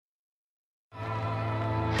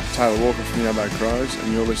Taylor Walker from the Adelaide Crows,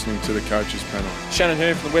 and you're listening to the Coaches Panel. Shannon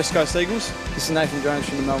Hurn from the West Coast Eagles. This is Nathan Jones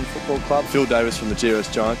from the Melbourne Football Club. Phil Davis from the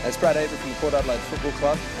GWS Giants. It's Brad Avery from the Port Adelaide Football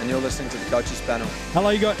Club, and you're listening to the Coaches Panel. Hello,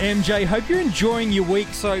 you got MJ. Hope you're enjoying your week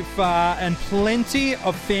so far, and plenty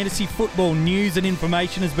of fantasy football news and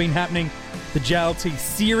information has been happening. The JLT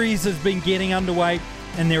series has been getting underway,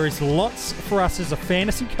 and there is lots for us as a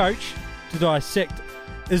fantasy coach to dissect.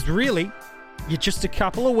 As really, you're just a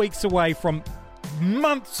couple of weeks away from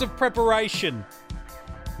months of preparation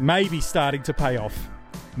maybe starting to pay off.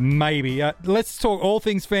 Maybe. Let's talk all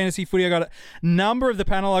things fantasy footy. I got a number of the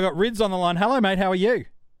panel. I got Rids on the line. Hello, mate. How are you?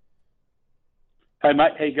 Hey,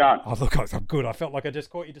 mate. How you going? Oh, look, I'm good. I felt like I just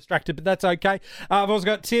caught you distracted, but that's okay. I've also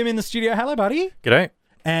got Tim in the studio. Hello, buddy. G'day.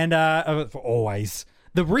 And always,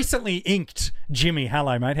 the recently inked Jimmy.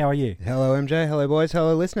 Hello, mate. How are you? Hello, MJ. Hello, boys.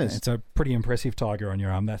 Hello, listeners. It's a pretty impressive tiger on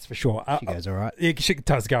your arm, that's for sure. She goes all right. She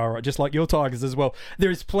does go all right, just like your tigers as well.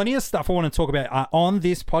 There is plenty of stuff I want to talk about on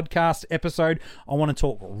this podcast episode. I want to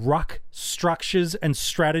talk ruck structures and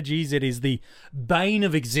strategies. It is the bane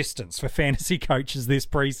of existence for fantasy coaches this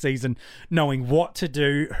preseason, knowing what to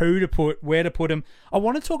do, who to put, where to put them. I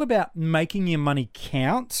want to talk about making your money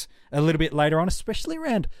count a little bit later on, especially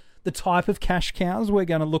around the type of cash cows we're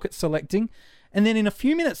going to look at selecting. And then in a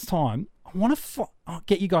few minutes' time, I want to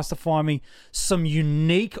get you guys to find me some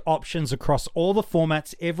unique options across all the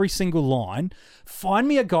formats, every single line. Find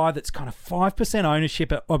me a guy that's kind of 5%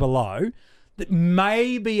 ownership or below that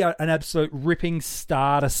may be an absolute ripping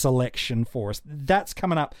starter selection for us. That's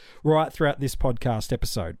coming up right throughout this podcast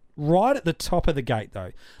episode. Right at the top of the gate,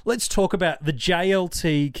 though, let's talk about the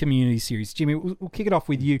JLT Community Series. Jimmy, we'll kick it off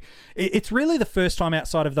with you. It's really the first time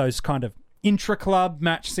outside of those kind of intra-club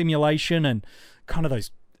match simulation and kind of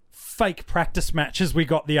those fake practice matches we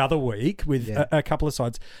got the other week with a couple of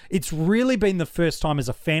sides. It's really been the first time as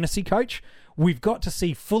a fantasy coach we've got to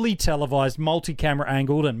see fully televised, multi-camera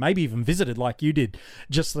angled, and maybe even visited like you did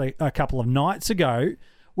just a couple of nights ago.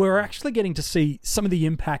 We're actually getting to see some of the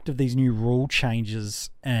impact of these new rule changes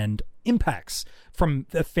and impacts from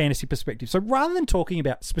the fantasy perspective. So rather than talking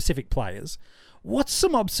about specific players, what's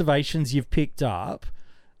some observations you've picked up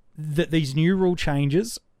that these new rule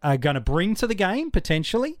changes are going to bring to the game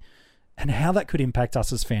potentially, and how that could impact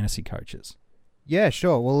us as fantasy coaches? Yeah,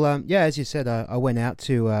 sure. Well, as you said, I went out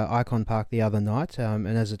to Icon Park the other night, and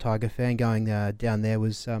as a Tiger fan, going down there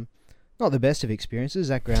was not the best of experiences.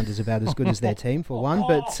 That ground is about as good as their team, for one.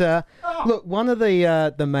 But look, one of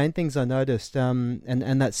the main things I noticed,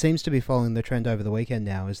 and that seems to be following the trend over the weekend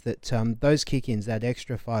now, is that those kick-ins, that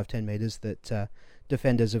extra 5-10 metres that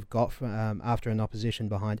defenders have got from, after an opposition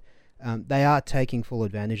behind, they are taking full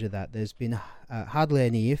advantage of that. There's been hardly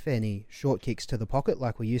any, if any, short kicks to the pocket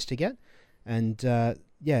like we used to get. And,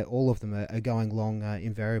 all of them are going long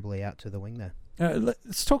invariably out to the wing there.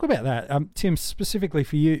 Let's talk about that. Tim, specifically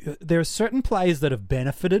for you, there are certain players that have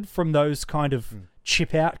benefited from those kind of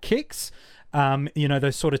chip-out kicks.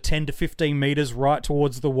 Those sort of 10 to 15 metres right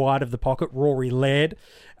towards the wide of the pocket. Rory Laird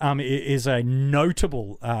is a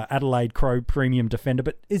notable Adelaide Crow premium defender,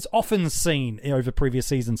 but is often seen over previous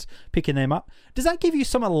seasons picking them up. Does that give you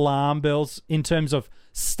some alarm bells in terms of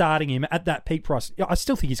starting him at that peak price? I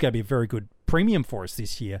still think he's going to be a very good premium for us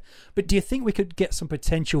this year, but do you think we could get some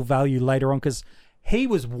potential value later on? Because he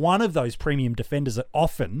was one of those premium defenders that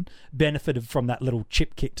often benefited from that little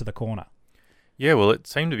chip kick to the corner. Yeah, well, it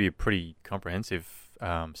seemed to be a pretty comprehensive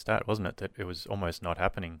stat, wasn't it? That it was almost not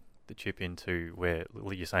happening, the chip into where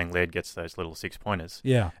you're saying Laird gets those little 6-pointers.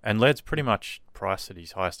 Yeah. And Laird's pretty much priced at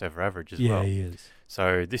his highest ever average as well. Yeah, he is.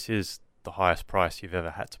 So this is the highest price you've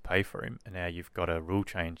ever had to pay for him. And now you've got a rule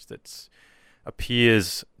change that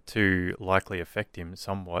appears to likely affect him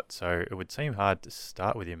somewhat. So it would seem hard to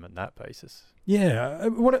start with him on that basis. Yeah.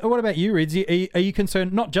 What about you, Rids? Are you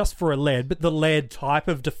concerned not just for a Laird, but the Laird type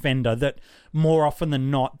of defender that more often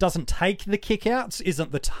than not doesn't take the kickouts,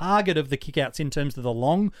 isn't the target of the kickouts in terms of the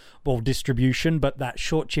long ball distribution, but that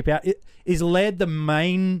short chip out? Is Laird the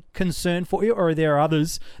main concern for you, or are there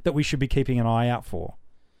others that we should be keeping an eye out for?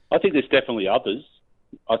 I think there's definitely others.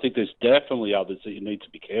 That you need to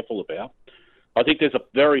be careful about. I think there's a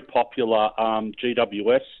very popular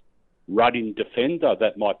GWS running defender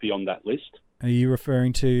that might be on that list. Are you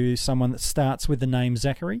referring to someone that starts with the name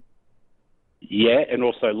Zachary? Yeah, and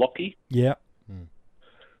also Lockie. Yeah.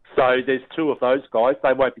 So there's two of those guys.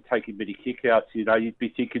 They won't be taking many kickouts. You'd be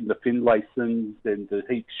thinking the Finlaysons and the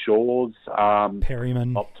Heath Shaws.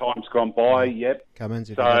 Perryman. Of times gone by, yep.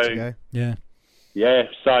 Cummins, if he gets to go. Yeah. Yeah,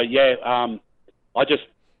 so, I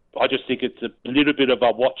just think it's a little bit of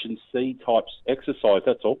a watch and see type exercise,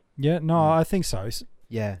 that's all. Yeah, no, I think so.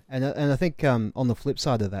 Yeah, and I think on the flip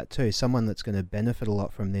side of that too, someone that's going to benefit a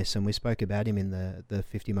lot from this, and we spoke about him in the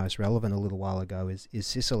 50 most relevant a little while ago, is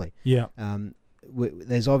Sicily. Yeah.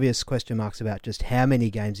 There's obvious question marks about just how many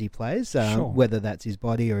games he plays, whether that's his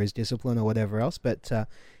body or his discipline or whatever else, but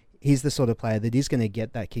he's the sort of player that is going to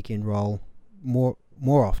get that kick-in role more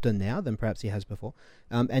often now than perhaps he has before.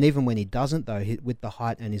 And even when he doesn't, though, with the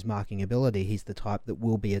height and his marking ability, he's the type that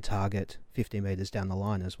will be a target 50 metres down the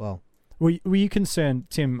line as well. Were you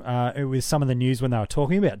concerned, Tim, with some of the news when they were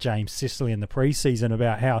talking about James Sicily in the pre-season,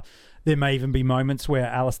 about how there may even be moments where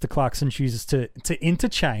Alistair Clarkson chooses to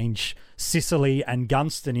interchange Sicily and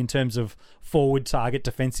Gunston in terms of forward target,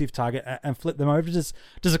 defensive target, and flip them over? Does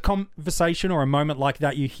a conversation or a moment like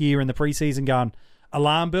that you hear in the pre-season going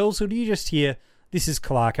alarm bells, or do you just hear, this is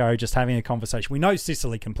Clarko just having a conversation? We know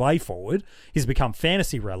Sicily can play forward. He's become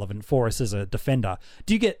fantasy relevant for us as a defender.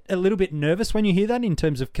 Do you get a little bit nervous when you hear that in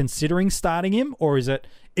terms of considering starting him? Or is it,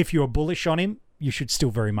 if you're bullish on him, you should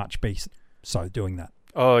still very much be so doing that?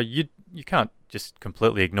 Oh, you can't just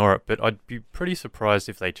completely ignore it, but I'd be pretty surprised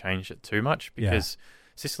if they changed it too much, because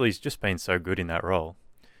Sicily's just been so good in that role.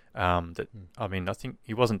 I think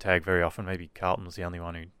he wasn't tagged very often. Maybe Carlton was the only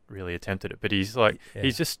one who really attempted it, but he's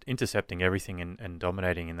just intercepting everything and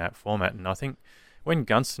dominating in that format. And I think when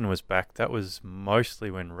Gunston was back, that was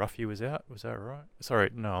mostly when Ruffy was out. Was that right?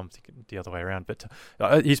 Sorry, no, I'm thinking the other way around. But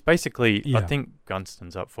he's basically, I think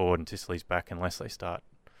Gunston's up forward and Sicily's back unless they start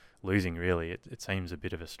losing, really. It seems a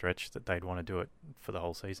bit of a stretch that they'd want to do it for the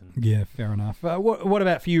whole season. Yeah, fair enough. What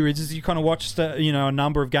about for you, Riz? As you kind of watched a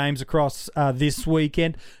number of games across this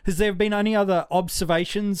weekend, has there been any other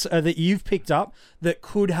observations that you've picked up that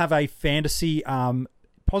could have a fantasy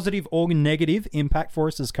positive or negative impact for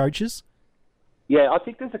us as coaches? Yeah, I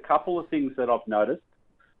think there's a couple of things that I've noticed.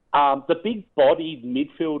 The big-bodied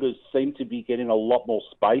midfielders seem to be getting a lot more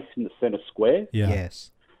space in the centre square. Yeah.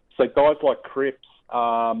 Yes. So guys like Cripps,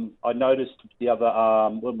 I noticed the other,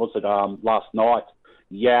 last night,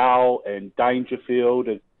 Yao and Dangerfield.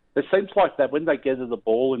 And it seems like that when they gather the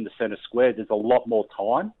ball in the centre square, there's a lot more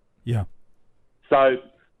time. Yeah. So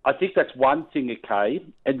I think that's one thing, okay.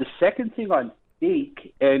 And the second thing I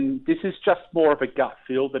think, and this is just more of a gut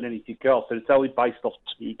feel than anything else, and it's only based off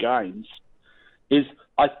 2 games, is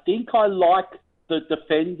I think I like the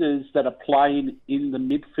defenders that are playing in the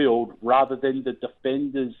midfield rather than the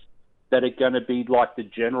defenders that are going to be like the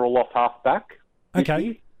general off half-back.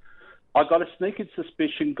 Okay. I got a sneaking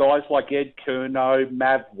suspicion guys like Ed Curnow,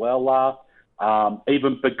 Mav Weller,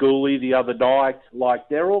 even Baguli the other night, like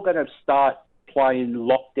they're all going to start playing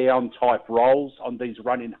lockdown-type roles on these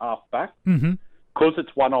running half-back because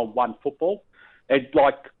it's one-on-one football. And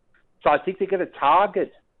so I think they're going to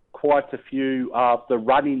target quite a few of the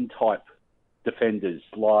running-type defenders,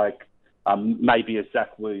 like maybe a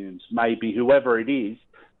Zach Williams, maybe whoever it is,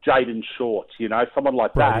 Jaden Short, someone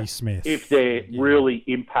like Brody that, Smith, if they're really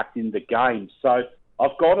impacting the game. So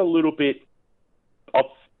I've got I've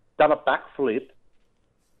done a backflip.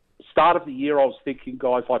 Start of the year, I was thinking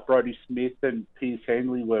guys like Brody Smith and Piers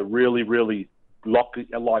Henley were really, really locks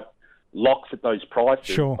at those prices.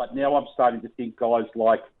 Sure. But now I'm starting to think guys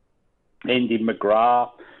like Andy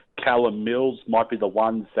McGrath, Callum Mills might be the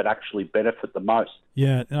ones that actually benefit the most.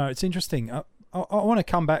 Yeah, no, it's interesting. I want to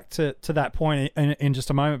come back to that point in just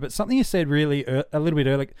a moment, but something you said really a little bit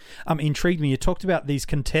earlier intrigued me. You talked about these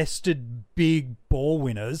contested big ball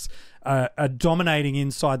winners dominating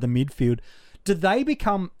inside the midfield. Do they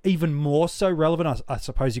become even more so relevant? I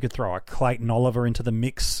suppose you could throw a Clayton Oliver into the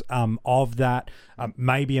mix of that.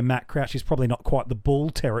 Maybe a Matt Crouch. He's probably not quite the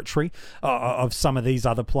bull territory of some of these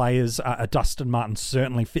other players. Dustin Martin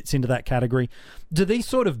certainly fits into that category. Do these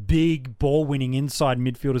sort of big ball-winning inside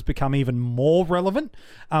midfielders become even more relevant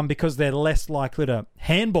because they're less likely to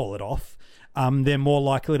handball it off? They're more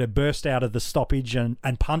likely to burst out of the stoppage and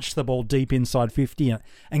punch the ball deep inside 50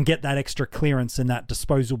 and get that extra clearance and that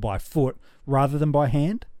disposal by foot rather than by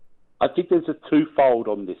hand? I think there's a twofold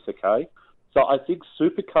on this, okay? So I think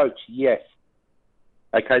Supercoach, yes.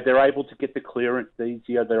 Okay, they're able to get the clearance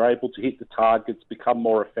easier, they're able to hit the targets, become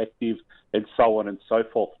more effective, and so on and so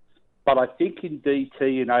forth. But I think in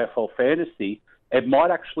DT and AFL Fantasy, it might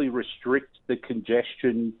actually restrict the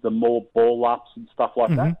congestion, the more ball ups and stuff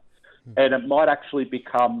like that. And it might actually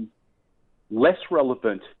become less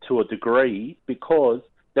relevant to a degree because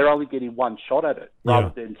they're only getting one shot at it rather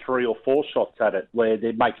than 3 or 4 shots at it, where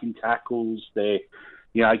they're making tackles, they're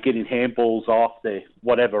getting handballs off, they're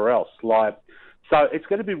whatever else. So it's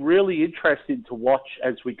going to be really interesting to watch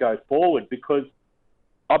as we go forward because,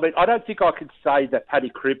 I don't think I could say that Paddy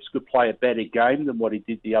Cripps could play a better game than what he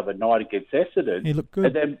did the other night against Essendon. He looked good.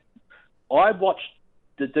 And then I watched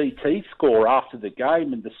the DT score after the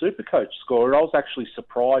game and the Supercoach score, and I was actually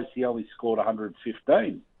surprised he only scored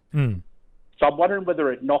 115. So I'm wondering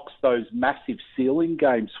whether it knocks those massive ceiling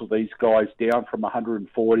games for these guys down from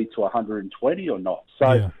 140 to 120 or not.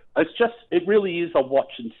 So it really is a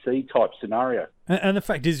watch and see type scenario. And the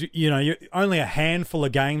fact is, you're only a handful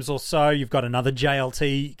of games or so. You've got another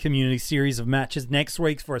JLT community series of matches next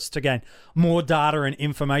week for us to gain more data and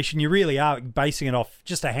information. You really are basing it off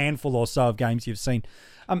just a handful or so of games you've seen.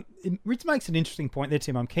 Ritz makes an interesting point there,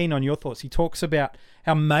 Tim. I'm keen on your thoughts. He talks about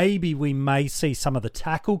how maybe we may see some of the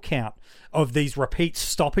tackle count of these repeat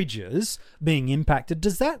stoppages being impacted.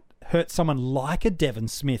 Does that hurt someone like a Devon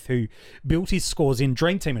Smith, who built his scores in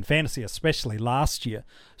Dream Team and Fantasy especially last year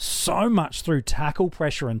so much through tackle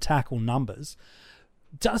pressure and tackle numbers?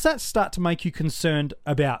 Does that start to make you concerned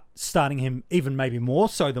about starting him even maybe more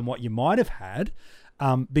so than what you might have had?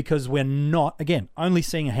 Because we're not, again, only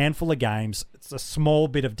seeing a handful of games. It's a small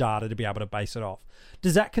bit of data to be able to base it off.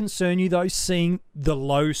 Does that concern you, though, seeing the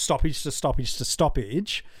low stoppage to stoppage to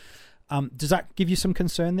stoppage? Does that give you some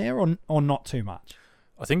concern there or not too much?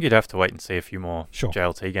 I think you'd have to wait and see a few more Sure.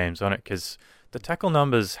 JLT games on it, because the tackle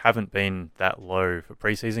numbers haven't been that low for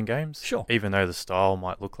preseason games, Sure. even though the style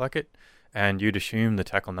might look like it. And you'd assume the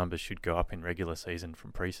tackle numbers should go up in regular season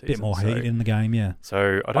from preseason. Bit more heat in the game, yeah.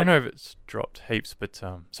 So I don't know if it's dropped heaps, but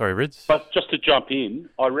sorry, Rids? But just to jump in,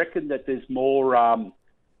 I reckon that there's more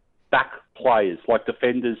back players, like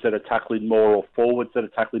defenders that are tackling more or forwards that are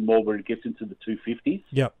tackling more when it gets into the 250s.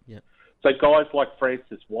 Yep. So guys like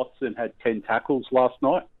Francis Watson had 10 tackles last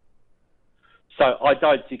night. So I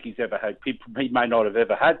don't think he may not have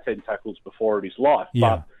ever had 10 tackles before in his life,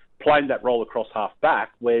 but playing that role across half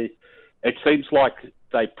back where it seems like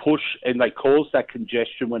they push and they cause that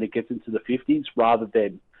congestion when it gets into the 50s rather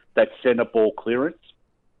than that centre ball clearance.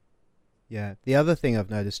 Yeah. The other thing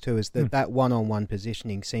I've noticed too is that that one-on-one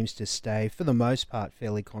positioning seems to stay, for the most part,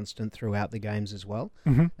 fairly constant throughout the games as well,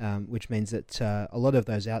 which means that a lot of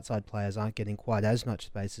those outside players aren't getting quite as much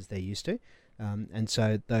space as they used to. And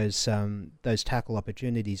so those tackle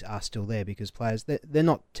opportunities are still there because players, they're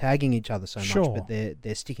not tagging each other so much, but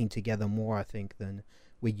they're sticking together more, I think, than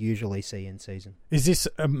we usually see in season. Is this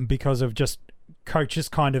because of just coaches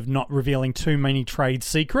kind of not revealing too many trade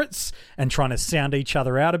secrets and trying to sound each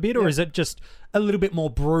other out a bit, or is it just a little bit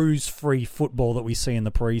more bruise-free football that we see in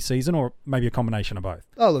the pre-season, or maybe a combination of both?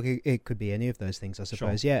 Oh, look, it could be any of those things, I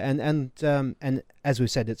suppose. Sure. Yeah, and as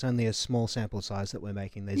we've said, it's only a small sample size that we're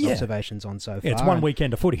making these observations on so far. Yeah, it's one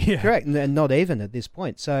weekend of footy. Yeah. Correct, and not even at this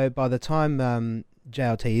point. So by the time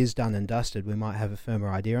JLT is done and dusted, we might have a firmer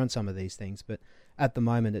idea on some of these things, but at the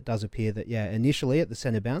moment, it does appear that, initially at the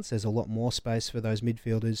centre bounce, there's a lot more space for those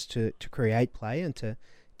midfielders to create play and to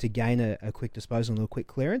gain a quick disposal and a quick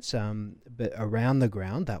clearance. But around the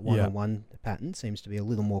ground, that one-on-one pattern seems to be a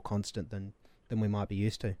little more constant than we might be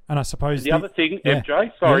used to. And I suppose the other thing,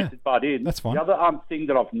 MJ, sorry to butt in. That's fine. The other thing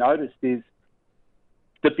that I've noticed is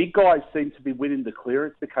the big guys seem to be winning the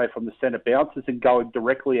clearance, from the centre bounces and going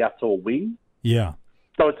directly out to a wing. Yeah.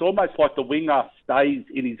 So it's almost like the winger stays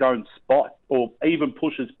in his own spot or even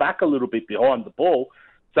pushes back a little bit behind the ball,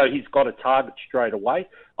 so he's got a target straight away.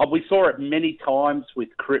 We saw it many times with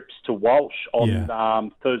Cripps to Walsh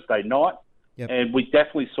on Thursday night, and we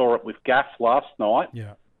definitely saw it with Gaff last night.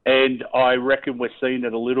 Yeah. And I reckon we're seeing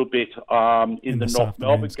it a little bit in the North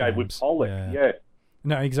Melbourne game with Pollock. Yeah.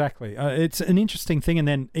 No, exactly. It's an interesting thing. And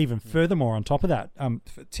then even furthermore on top of that,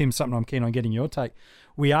 Tim, something I'm keen on getting your take.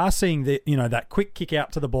 We are seeing that quick kick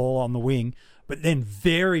out to the ball on the wing, but then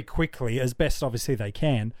very quickly, as best obviously they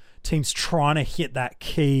can, teams trying to hit that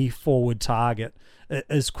key forward target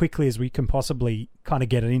as quickly as we can possibly kind of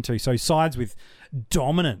get it into. So sides with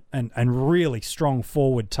dominant and really strong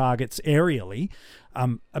forward targets aerially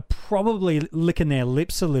are probably licking their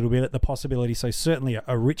lips a little bit at the possibility. So certainly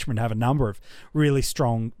a Richmond have a number of really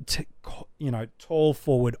strong, tall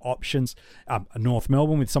forward options. A North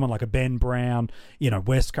Melbourne with someone like a Ben Brown.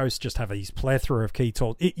 West Coast just have these plethora of key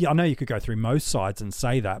tall. I know you could go through most sides and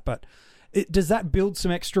say that, but does that build some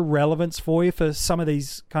extra relevance for you for some of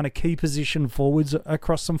these kind of key position forwards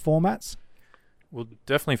across some formats? Well,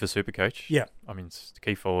 definitely for Supercoach. Yeah. I mean,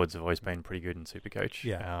 key forwards have always been pretty good in Supercoach.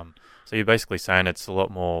 Yeah. So you're basically saying it's a lot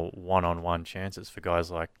more one-on-one chances for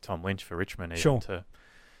guys like Tom Lynch for Richmond even to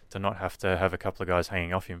not have to have a couple of guys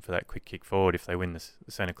hanging off him for that quick kick forward if they win the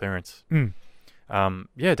centre clearance.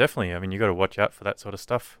 Yeah, definitely. I mean, you got to watch out for that sort of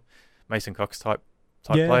stuff. Mason Cox type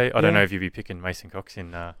play. I don't know if you'd be picking Mason Cox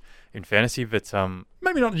in fantasy, but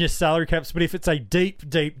maybe not just salary caps, but if it's a deep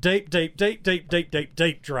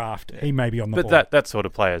draft, he may be on the board. But that sort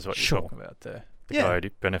of player is what you're talking about there. The guy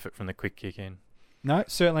who'd benefit from the quick kick in. No,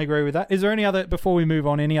 certainly agree with that. Is there any other, before we move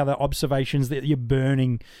on, any other observations that you're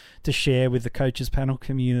burning to share with the coaches panel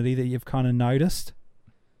community that you've kind of noticed?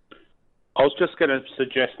 I was just going to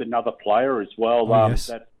suggest another player as well. Yes.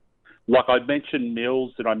 That, like I mentioned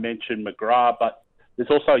Mills and I mentioned McGrath, but there's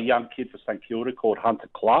also a young kid for St Kilda called Hunter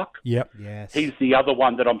Clark. Yep. Yes. He's the other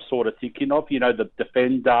one that I'm sort of thinking of. You know, the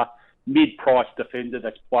defender, mid-price defender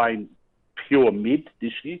that's playing pure mid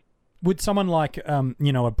this year. Would someone like, a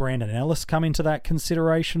Brandon Ellis come into that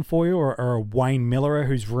consideration for you, or a Wayne Miller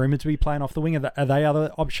who's rumoured to be playing off the wing? Are they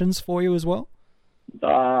other options for you as well?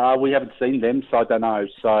 We haven't seen them, so I don't know.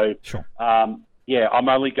 So, Sure. I'm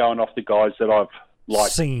only going off the guys that I've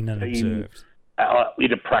Seen and observed.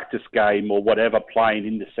 In a practice game or whatever, playing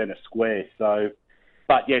in the centre square. So,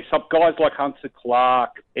 but yeah, some guys like Hunter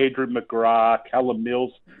Clark, Edrin McGrath, Callum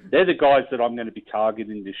Mills, they're the guys that I'm going to be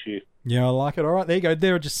targeting this year. Yeah, I like it. All right, there you go.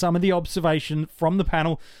 There are just some of the observation from the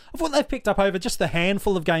panel of what they've picked up over just the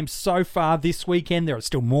handful of games so far this weekend. There are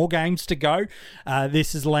still more games to go.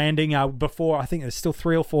 This is landing before, I think there's still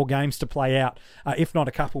 3 or 4 games to play out, if not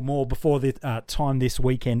a couple more before the time this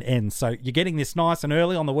weekend ends. So you're getting this nice and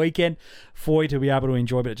early on the weekend for you to be able to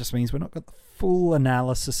enjoy, but it just means we're not got the full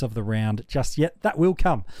analysis of the round just yet. That will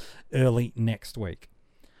come early next week.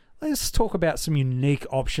 Let's talk about some unique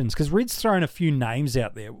options, because Rid's thrown a few names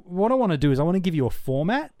out there. What I want to do is I want to give you a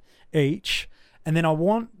format each, and then I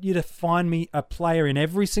want you to find me a player in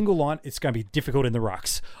every single line. It's going to be difficult in the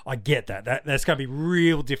rucks. I get that. That's going to be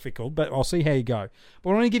real difficult, but I'll see how you go.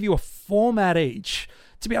 But I want to give you a format each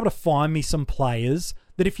to be able to find me some players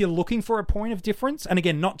that if you're looking for a point of difference, and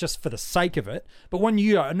again, not just for the sake of it, but when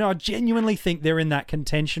you go, no, I genuinely think they're in that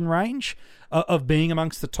contention range of being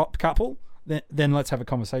amongst the top couple, then let's have a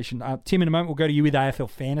conversation. Tim, in a moment, we'll go to you with AFL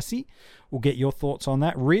Fantasy. We'll get your thoughts on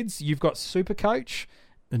that. Rids, you've got Supercoach.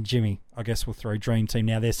 And Jimmy, I guess we'll throw Dream Team.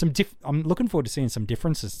 Now, there's some I'm looking forward to seeing some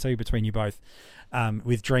differences, too, between you both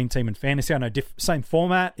with Dream Team and Fantasy. I know same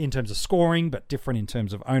format in terms of scoring, but different in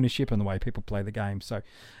terms of ownership and the way people play the game. So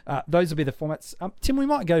those will be the formats. Tim, we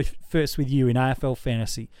might go first with you in AFL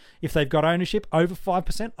Fantasy. If they've got ownership over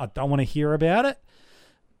 5%, I don't want to hear about it.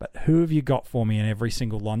 But who have you got for me in every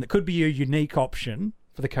single line that could be a unique option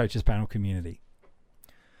for the coaches panel community?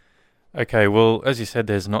 Okay, well, as you said,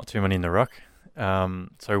 there's not too many in the ruck.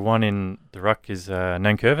 So one in the ruck is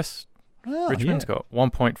Nankervis. Richmond's got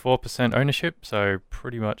 1.4% ownership, so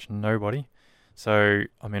pretty much nobody. So,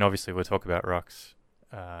 I mean, obviously we'll talk about rucks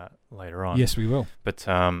later on. Yes, we will. But,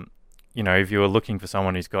 if you were looking for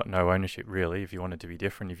someone who's got no ownership, really, if you wanted to be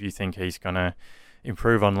different, if you think he's going to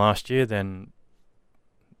improve on last year, then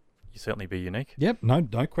you certainly be unique. Yep, no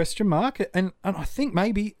question mark. And I think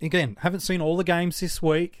maybe, again, haven't seen all the games this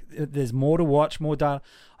week. There's more to watch, more data.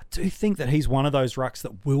 I do think that he's one of those rucks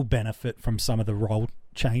that will benefit from some of the role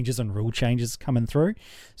changes and rule changes coming through.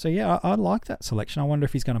 So, yeah, I like that selection. I wonder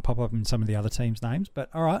if he's going to pop up in some of the other teams' names. But,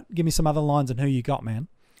 all right, give me some other lines and who you got, man.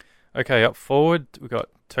 Okay, up forward, we've got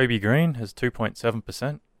Toby Green, has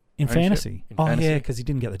 2.7%. In fantasy? Fantasy. Yeah, because he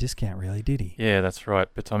didn't get the discount, really, did he? Yeah, that's right.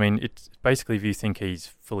 But, I mean, it's basically if you think he's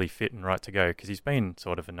fully fit and right to go, because he's been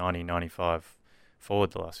sort of a 90, 95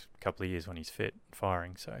 forward the last couple of years when he's fit,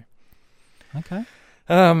 firing, so. Okay.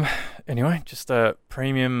 Anyway, just a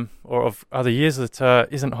premium or of other years that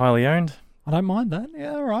isn't highly owned. I don't mind that.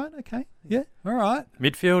 Yeah, all right. Okay. Yeah, all right.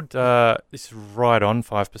 Midfield, this is right on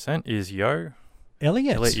 5%, is Yeo.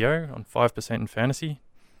 Elliot Yeo on 5% in fantasy.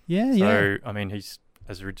 Yeah, So, I mean, he's,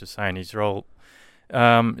 as Rich was saying, his role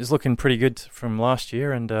is looking pretty good from last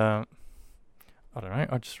year, and I don't know,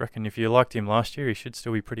 I just reckon if you liked him last year, he should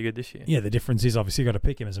still be pretty good this year. Yeah, the difference is obviously you've got to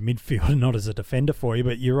pick him as a midfielder and not as a defender for you,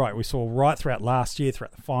 but you're right, we saw right throughout last year,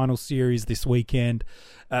 throughout the final series this weekend,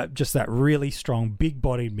 just that really strong,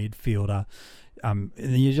 big-bodied midfielder.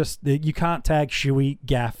 You can't tag Shuey,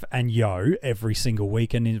 Gaff, and Yeo every single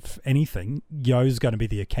week, and if anything, Yeo's going to be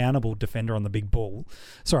the accountable defender on the big ball,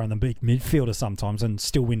 on the big midfielder sometimes, and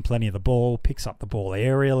still win plenty of the ball, picks up the ball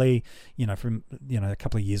aerially, from a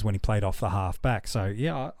couple of years when he played off the half back. So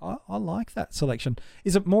yeah, I like that selection.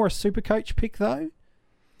 Is it more a super coach pick though?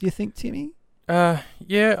 Do you think, Timmy?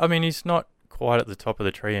 Yeah, I mean he's not quite at the top of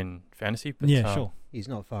the tree in fantasy, but yeah, sure. He's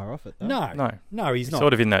not far off it, though. No, he's not.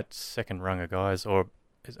 Sort of in that second rung of guys, or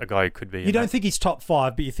a guy who could be. You don't think he's top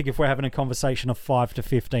 5, but you think if we're having a conversation of 5 to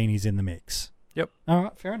 15, he's in the mix. Yep. All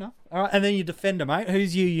right, fair enough. All right, and then your defender, mate.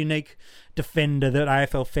 Who's your unique defender that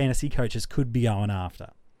AFL fantasy coaches could be going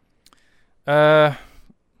after? I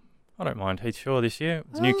don't mind Heath Shaw this year.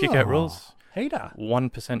 It's new kick-out rules. Heater.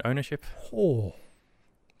 1% ownership. Oh.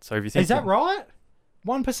 So if you think is that right?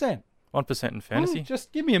 1%. 1% in fantasy.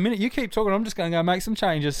 Just give me a minute. You keep talking. I'm just going to go make some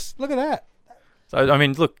changes. Look at that. So, I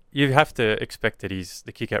mean, look, you have to expect that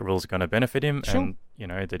the kick-out rules are going to benefit him, Sure. and, you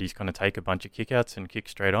know, that he's going to take a bunch of kick-outs and kick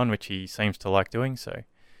straight on, which he seems to like doing. So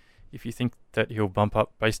if you think that he'll bump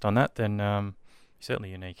up based on that, then he's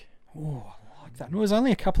certainly unique. Oh, I like that. And it was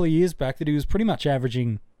only a couple of years back that he was pretty much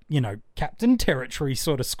averaging, captain territory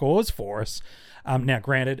sort of scores for us. Now,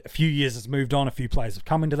 granted, a few years has moved on, a few players have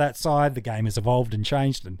come into that side, the game has evolved and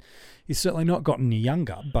changed, and he's certainly not gotten any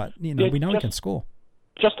younger, but, we know he can score.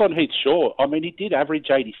 Just on Heath Shaw, I mean, he did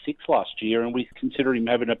average 86 last year, and we consider him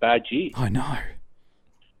having a bad year. I know.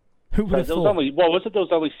 Who would have There thought? was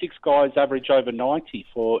only 6 guys average over 90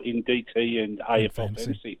 in DT and AFL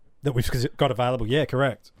fantasy. That we've got available, yeah,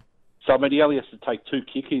 correct. So, I mean, he only has to take 2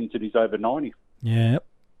 kick-ins and he's over 90. Yep.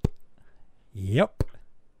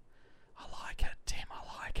 I like it, Tim.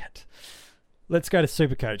 I like it. Let's go to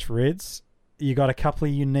Supercoach, Reds. You got a couple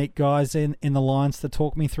of unique guys in the lines to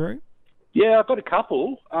talk me through? Yeah, I've got a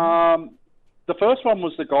couple. The first one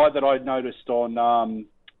was the guy that I noticed on...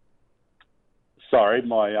 sorry,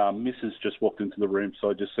 my missus just walked into the room, so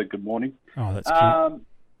I just said good morning. Oh, that's cute.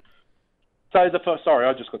 Sorry,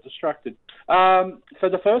 I just got distracted. So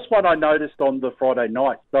the first one I noticed on the Friday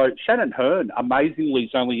night. So Shannon Hearn, amazingly,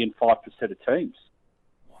 is only in 5% of teams.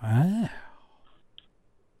 Wow.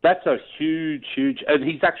 That's a huge, and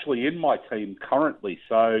he's actually in my team currently.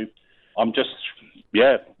 So I'm just,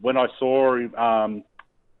 when I saw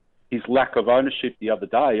his lack of ownership the other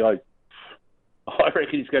day, I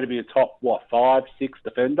reckon he's going to be a top, 5, 6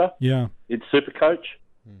 defender. Yeah. In Supercoach.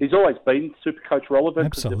 He's always been Supercoach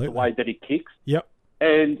relevant because of Absolutely. the way that he kicks. Yep.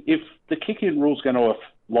 And if the kick-in rule's going to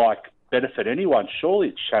benefit anyone, surely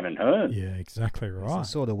it's Shannon Hearn. Yeah, exactly It's the right.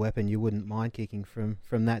 sort of weapon you wouldn't mind kicking from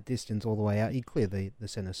that distance all the way out. He'd clear the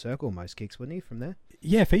centre circle most kicks, wouldn't he, from there?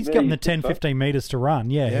 Yeah, if he's Yeah, getting the you think 10, so? 15 metres to run,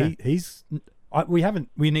 he's...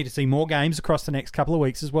 We need to see more games across the next couple of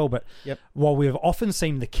weeks as well, but Yep. while we've often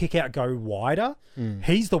seen the kick-out go wider,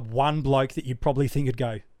 he's the one bloke that you'd probably think would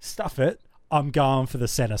go, stuff it, I'm going for the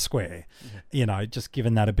centre square. Just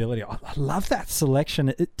given that ability. I love that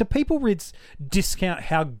selection. Do people, Rids, discount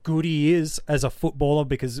how good he is as a footballer?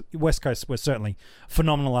 Because West Coast were certainly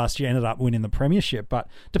phenomenal last year, ended up winning the premiership. But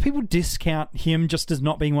do people discount him just as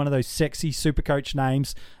not being one of those sexy Supercoach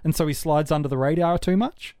names, and so he slides under the radar too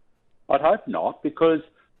much? I'd hope not, because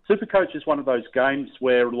Supercoach is one of those games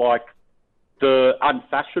where, the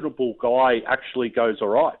unfashionable guy actually goes all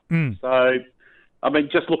right. So, I mean,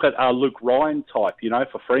 just look at Luke Ryan type,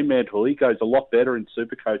 for Fremantle. He goes a lot better in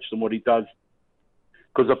Supercoach than what he does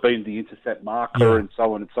because of being the intercept marker and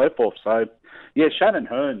so on and so forth. So, yeah, Shannon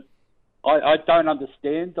Hearn. I don't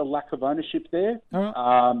understand the lack of ownership there. All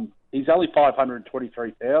right. He's only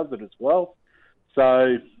 523,000 as well.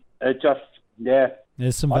 So, it just,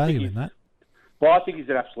 There's some I think value in that. Well, I think he's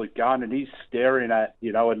an absolute gun, and he's staring at,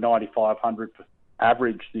 a 9,500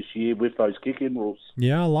 average this year with those kick-in rules.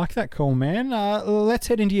 Yeah, I like that call, man. Let's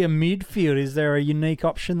head into your midfield. Is there a unique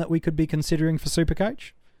option that we could be considering for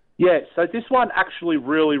Supercoach? Yeah, so this one actually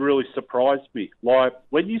really, really surprised me.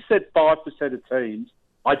 When you said 5% of teams,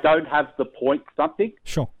 I don't have the point something.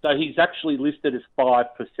 Sure. So he's actually listed as 5%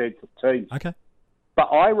 of teams. Okay. But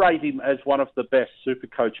I rate him as one of the best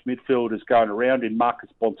Supercoach midfielders going around in Marcus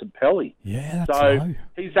Bontempelli. Yeah, that's So low.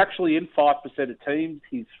 he's actually in 5% of teams.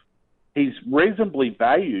 He's reasonably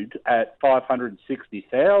valued at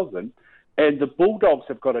 560,000, and the Bulldogs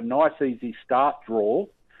have got a nice, easy start draw.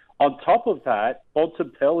 On top of that,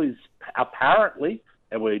 Bontempelli's apparently,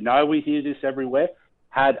 and we know we hear this everywhere,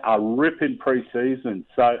 had a ripping pre-season.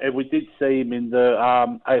 So, and we did see him in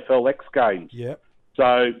the AFLX games. Yep.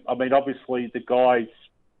 So, I mean, obviously the guy,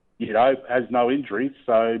 has no injuries.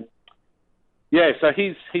 So, yeah, so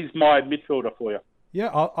he's my midfielder for you. Yeah,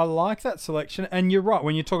 I like that selection. And you're right,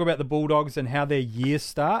 when you talk about the Bulldogs and how their year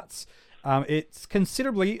starts, it's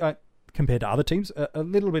considerably, compared to other teams, a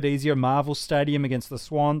little bit easier. Marvel Stadium against the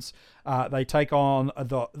Swans. They take on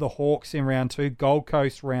the Hawks in round 2. Gold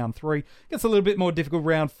Coast round 3. Gets a little bit more difficult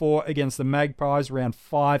round 4 against the Magpies. Round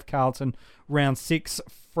 5, Carlton. Round 6,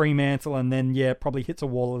 Fremantle. And then, probably hits a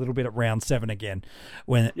wall a little bit at round 7 again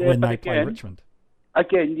when they play Richmond.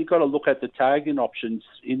 Again, you've got to look at the tagging options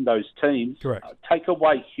in those teams. Correct. Take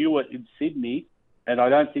away Hewitt in Sydney, and I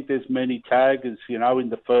don't think there's many taggers, in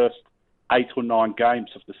the first 8 or 9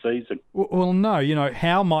 games of the season. Well, no,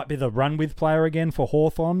 Howe might be the run-with player again for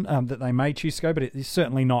Hawthorn that they may choose to go, but it's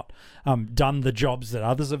certainly not done the jobs that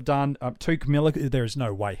others have done. Tuke Miller, there is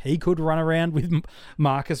no way he could run around with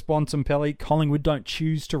Marcus Bontempelli. Collingwood don't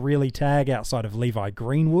choose to really tag outside of Levi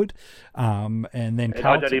Greenwood. And then And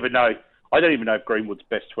I don't even know if Greenwood's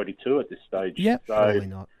best 22 at this stage. Yeah. So, Probably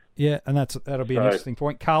not. Yeah, and that'll be an interesting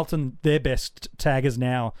point. Carlton, their best taggers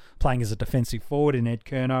now playing as a defensive forward in Ed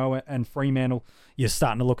Curnow and Fremantle. You're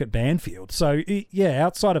starting to look at Banfield. So, yeah,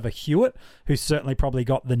 outside of a Hewitt, who's certainly probably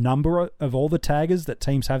got the number of all the taggers that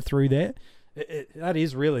teams have through there, that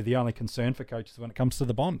is really the only concern for coaches when it comes to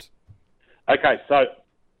the Bond. Okay, so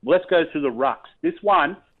let's go through the rucks. This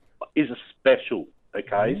one is a special,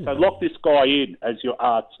 okay? Ooh. So lock this guy in as your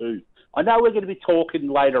R2. I know we're going to be talking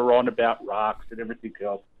later on about rucks and everything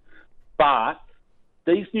else, but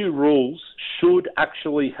these new rules should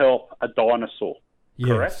actually help a dinosaur,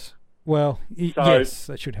 correct? Well, yes,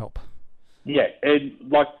 that should help. Yeah, and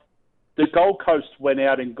like the Gold Coast went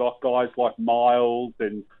out and got guys like Miles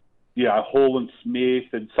and, you know, Hall and Smith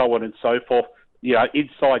and so on and so forth, you know,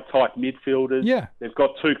 inside type midfielders. Yeah. They've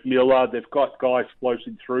got Tuke Miller. They've got guys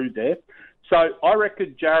floating through there. So I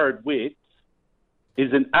reckon Jared Witt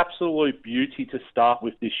is an absolute beauty to start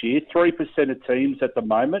with this year. 3% of teams at the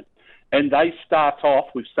moment. And they start off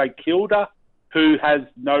with St Kilda, who has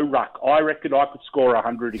no ruck. I reckon I could score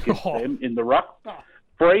 100 against them in the ruck.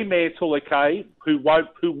 Fremantle, okay, who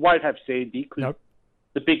won't have Sandy because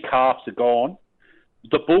the big calves are gone.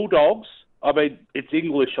 The Bulldogs, I mean, it's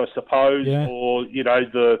English, I suppose, or, you know,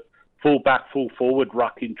 the full-back, full-forward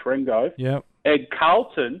ruck in Trengo. Yep. And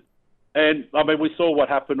Carlton, and, I mean, we saw what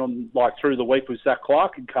happened on, like, through the week with Zach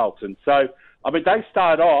Clark in Carlton. So, I mean, they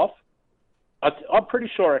start off, I'm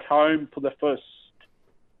pretty sure at home for the first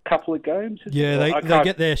couple of games. Yeah, they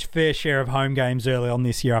get their fair share of home games early on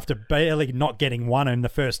this year after barely not getting one in the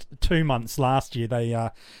first 2 months last year. They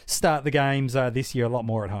start the games this year a lot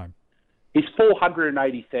more at home. He's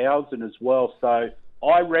 480,000 as well, so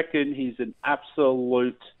I reckon he's an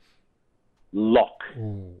absolute lock.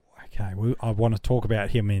 Ooh, okay, I want to talk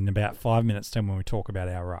about him in about 5 minutes then when we talk about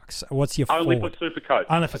our rucks. What's your Only forward? for Supercoach.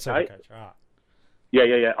 Only for Supercoach, all right.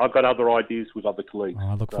 Yeah. I've got other ideas with other colleagues.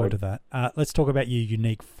 I look forward to that. Let's talk about your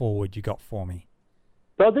unique forward you got for me.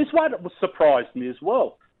 So this one surprised me as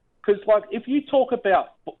well. Because, like, if you talk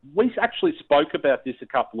about... We actually spoke about this a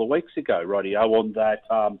couple of weeks ago, Radio, on that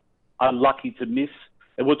unlucky to miss.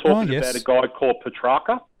 And we're talking about a guy called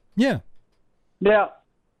Petrarca. Yeah. Now,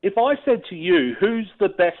 if I said to you, who's the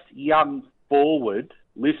best young forward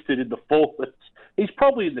listed in the forwards, he's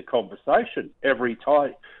probably in the conversation every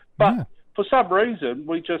time. But... for some reason,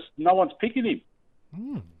 no one's picking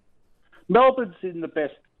him. Melbourne's in the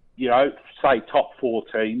best, you know, say top 4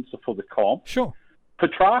 teams for the comp. Sure.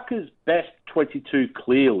 Petrarca's best 22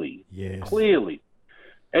 clearly. Yes. Clearly.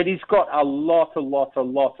 And he's got a lot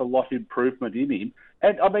improvement in him.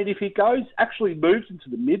 And, I mean, if he actually moves into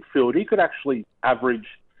the midfield, he could actually average,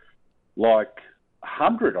 like,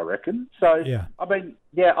 100, I reckon. So, yeah. I mean,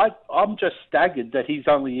 I'm just staggered that he's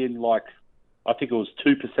only in, like, I think it was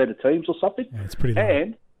 2% of teams or something. Yeah, it's pretty low.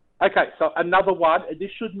 And, okay, so another one, and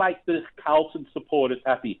this should make the Carlton supporters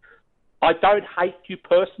happy. I don't hate you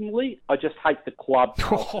personally, I just hate the club,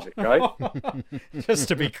 Carlton, okay? Just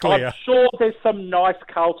to be clear. I'm sure there's some nice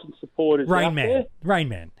Carlton supporters out there. Rain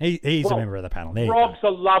Man. He's a member of the panel. There Rob's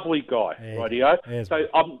a lovely guy, rightio. So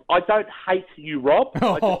I don't hate you, Rob.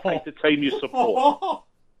 I just hate the team you support.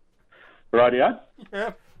 Rightio?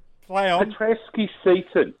 Yeah. Play on. Petreski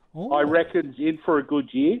Seaton, I reckon's in for a good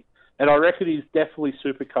year, and I reckon he's definitely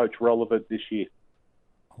Supercoach relevant this year.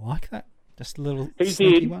 I like that. Just a little he's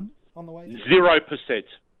sneaky in one on the way. 0%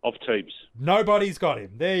 of teams. Nobody's got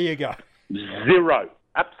him. There you go. 0.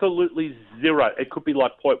 Absolutely 0. It could be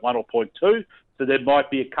like 0.1 or 0.2, so there might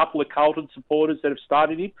be a couple of Carlton supporters that have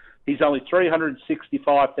started him. He's only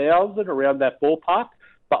 365,000, around that ballpark,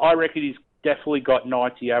 but I reckon he's definitely got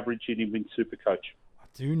 90 average in him in Supercoach.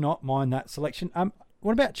 Do not mind that selection.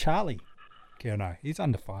 What about Charlie? No, he's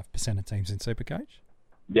under 5% of teams in Supercoach.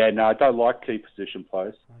 Yeah, no, I don't like key position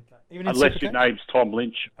players. Okay. Even unless your name's Tom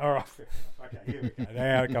Lynch. All right. Okay, here we go.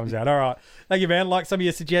 There it comes out. All right. Thank you, man. Like some of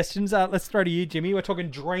your suggestions. Let's throw to you, Jimmy. We're talking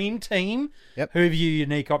dream team. Yep. Who have you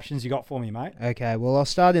unique options you got for me, mate? Okay, well, I'll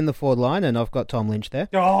start in the forward line, and I've got Tom Lynch there.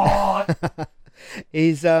 Oh!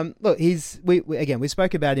 We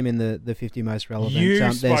spoke about him in the 50 most relevant.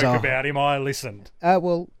 You spoke about him. I listened.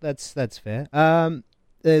 Well, that's fair.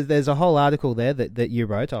 There's a whole article there that you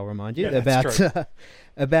wrote. I'll remind you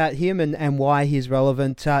about him and why he's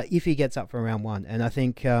relevant if he gets up for round 1. And I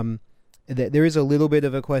think there is a little bit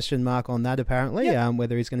of a question mark on that apparently,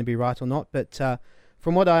 whether he's going to be right or not. But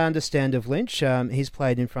from what I understand of Lynch, he's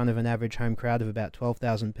played in front of an average home crowd of about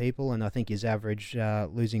 12,000 people, and I think his average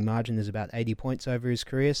losing margin is about 80 points over his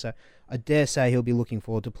career. So I dare say he'll be looking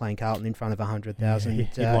forward to playing Carlton in front of 100,000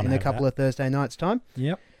 in a couple of Thursday nights' time.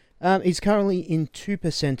 Yep. He's currently in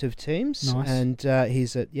 2% of teams, Nice. and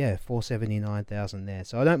he's at 479,000 there.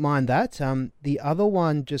 So I don't mind that. The other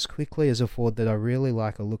one, just quickly, is a forward that I really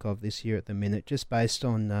like a look of this year at the minute, just based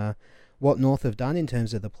on what North have done in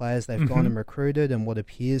terms of the players they've gone and recruited, and what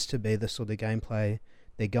appears to be the sort of gameplay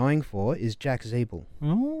they're going for, is Jack Zeeble,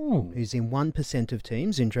 who's in 1% of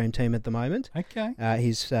teams in Dream Team at the moment. Okay.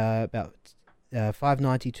 He's about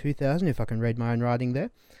 592,000, if I can read my own writing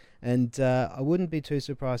there. And I wouldn't be too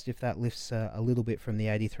surprised if that lifts a little bit from the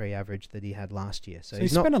 83 average that he had last year. So he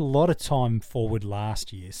spent a lot of time forward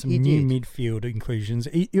last year. Some He new did. midfield inclusions.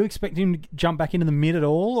 You expect him to jump back into the mid at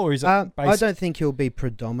all, or is it I based... don't think he'll be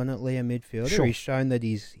predominantly a midfielder. Sure. He's shown that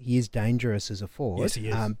he is dangerous as a forward. Yes, he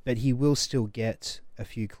is. But he will still get a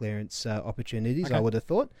few clearance opportunities, Okay. I would have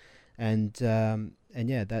thought. And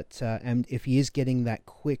if he is getting that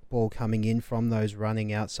quick ball coming in from those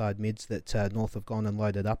running outside mids that North have gone and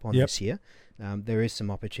loaded up on this year, there is some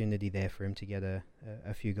opportunity there for him to get a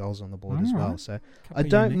few goals on the board as well. right. So Couple I of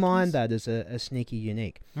don't uniqueness. mind that as a sneaky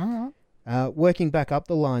unique. All right. Working back up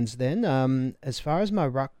the lines then, as far as my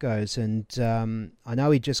ruck goes, and I know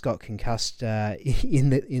he just got concussed in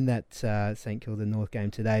that St Kilda North game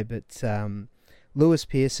today, but Lewis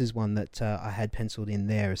Pearce is one that I had penciled in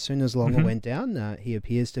there. As soon as Longer went down, he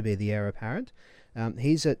appears to be the heir apparent.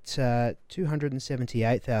 He's at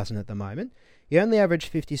 278,000 at the moment. He only averaged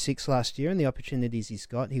 56 last year, and the opportunities he's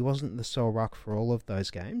got, he wasn't the sole ruck for all of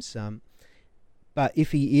those games. But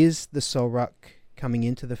if he is the sole ruck coming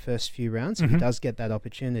into the first few rounds, if he does get that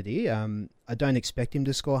opportunity, I don't expect him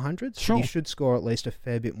to score hundreds. Sure. But he should score at least a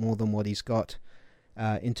fair bit more than what he's got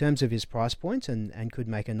in terms of his price point, and could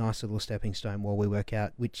make a nice little stepping stone while we work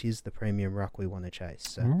out which is the premium ruck we want to chase.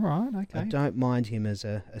 So All right. I Okay. don't mind him as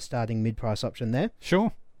a starting mid-price option there.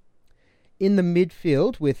 Sure. In the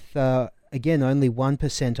midfield, with again only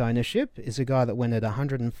 1% ownership, is a guy that went at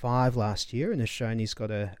 105 last year and has shown he's got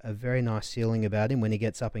a very nice ceiling about him when he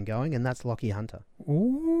gets up and going, and that's Lockie Hunter.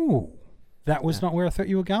 Ooh. That was not where I thought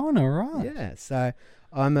you were going. All right. Yeah, so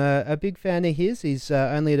I'm a big fan of his. He's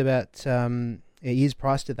only at about... he is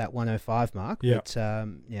priced at that 105 mark, Yep. but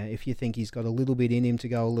if you think he's got a little bit in him to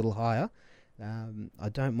go a little higher, I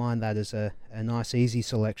don't mind that as a nice, easy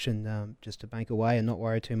selection just to bank away and not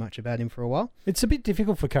worry too much about him for a while. It's a bit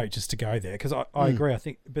difficult for coaches to go there because I agree. I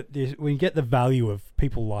think, but when you get the value of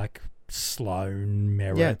people like Sloan,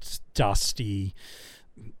 Merritt, Dusty,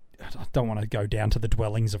 I don't want to go down to the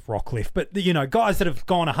dwellings of Rockcliffe, but guys that have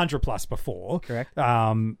gone 100 plus before, Correct.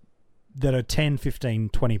 that are 10, 15,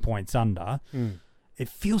 20 points under. It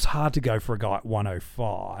feels hard to go for a guy at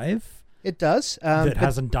 105 It does. that but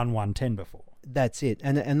hasn't done 110 before. that's it.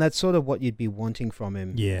 And that's sort of what you'd be wanting from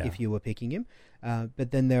him if you were picking him.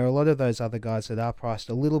 But then there are a lot of those other guys that are priced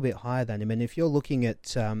a little bit higher than him. And if you're looking at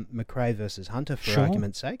McRae versus Hunter, for Sure.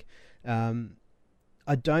 argument's sake,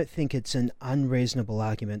 I don't think it's an unreasonable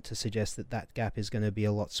argument to suggest that gap is going to be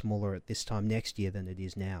a lot smaller at this time next year than it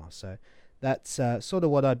is now. So that's sort of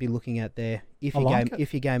what I'd be looking at there if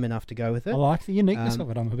you're game enough to go with it. I like the uniqueness of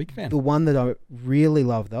it. I'm a big fan. The one that I really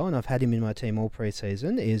love, though, and I've had him in my team all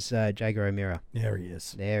pre-season, is Jager O'Meara. There he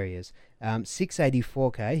is. There he is.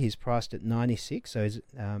 684k. He's priced at 96, so he's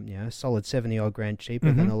a solid 70 odd grand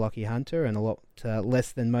cheaper than a Lockie Hunter, and a lot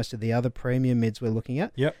less than most of the other premium mids we're looking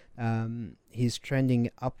at. Yep. He's trending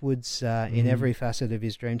upwards in every facet of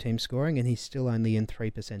his dream team scoring, and he's still only in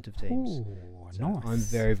 3% of teams. Ooh, So nice. I'm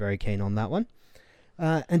very, very keen on that one.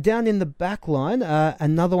 And down in the back line,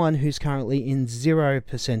 another one who's currently in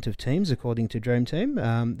 0% of teams, according to Dream Team.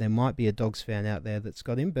 There might be a Dogs fan out there that's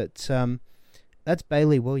got him, but that's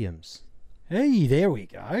Bailey Williams. Hey, there we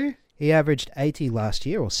go. He averaged 80 last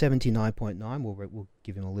year, or 79.9. We'll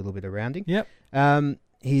give him a little bit of rounding. Yep.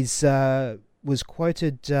 He's was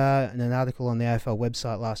quoted in an article on the AFL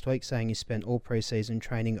website last week saying he spent all pre-season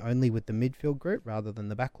training only with the midfield group rather than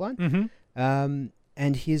the back line. Mm-hmm.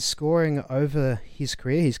 And his scoring over his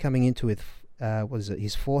career, he's coming into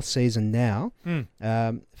his fourth season now.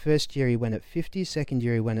 First year he went at 50, second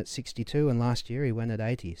year he went at 62, and last year he went at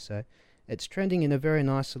 80. So it's trending in a very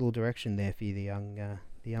nice little direction there for the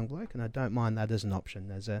young bloke, and I don't mind that as an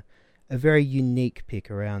option, as a very unique pick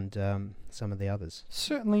around some of the others.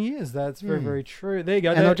 Certainly is. That's very, very true. There you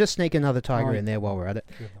go. And I'll just sneak another Tiger Right. in there while we're at it.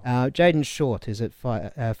 Good one. Jaden Short is at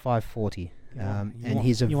 540.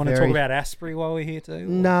 He's a you want to very... talk about Asprey while we're here too? or-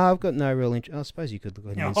 No, I've got no real interest. I suppose you could look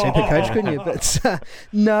at him in Supercoach, couldn't you? But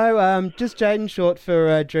no, just Jaden Short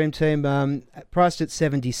for Dream Team, priced at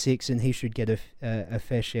 76, and he should get a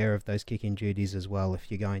fair share of those kick-in duties as well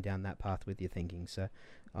if you're going down that path with your thinking. So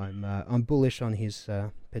I'm bullish on his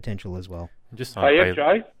potential as well. Just on Hey, Bailey.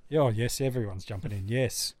 FJ, Oh, yes, everyone's jumping in,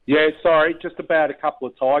 yes. Yeah, sorry, just about a couple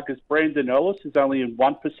of Tigers. Brandon Ellis is only in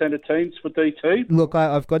 1% of teams for DT. Look,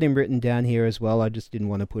 I've got him written down here as well. I just didn't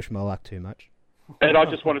want to push my luck too much. And I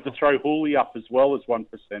just wanted to throw Hooley up as well as 1%.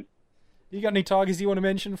 You got any Tigers you want to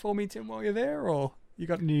mention for me, Tim, while you're there, or you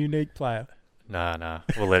got a unique player? Nah,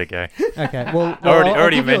 we'll let it go. Okay, well, I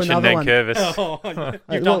already give you mentioned another one. Nankervis.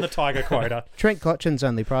 Oh, you've done the Tiger quota. Trent Cotchin's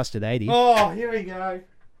only priced at 80. Oh, here we go.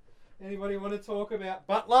 Anybody want to talk about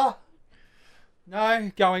Butler?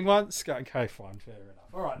 No? Going once? Okay, fine, fair enough.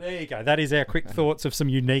 All right, there you go. That is our quick thoughts of some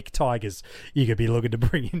unique Tigers you could be looking to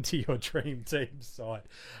bring into your dream team side.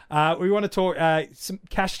 We want to talk some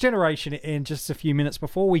cash generation in just a few minutes.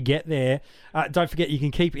 Before we get there, don't forget you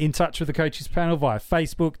can keep in touch with the Coaches Panel via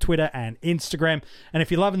Facebook, Twitter and Instagram. And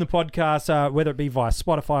if you're loving the podcast, whether it be via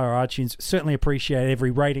Spotify or iTunes, certainly appreciate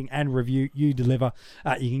every rating and review you deliver.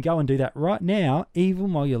 You can go and do that right now,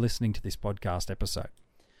 even while you're listening to this podcast episode.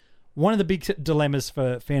 One of the big dilemmas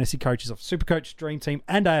for fantasy coaches of Supercoach, Dream Team,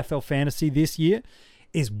 and AFL Fantasy this year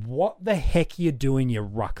is what the heck you do in your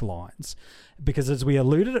ruck lines. Because as we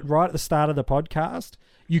alluded at right at the start of the podcast,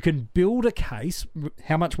 you can build a case.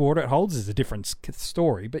 How much water it holds is a different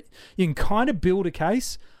story, but you can kind of build a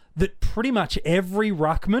case that pretty much every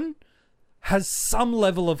ruckman has some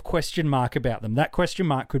level of question mark about them. That question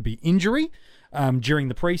mark could be injury during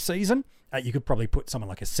the preseason. You could probably put someone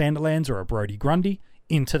like a Sandilands or a Brodie Grundy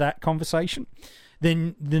into that conversation.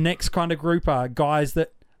 Then the next kind of group are guys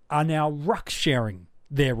that are now ruck sharing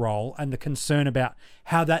their role and the concern about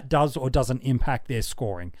how that does or doesn't impact their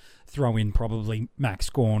scoring. Throw in probably Max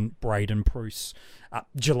Gawn, Braden Pruce,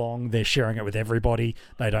 Geelong. They're sharing it with everybody.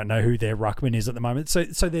 They don't know who their ruckman is at the moment. So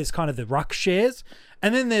there's kind of the ruck shares.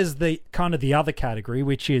 And then there's the kind of the other category,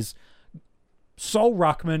 which is sole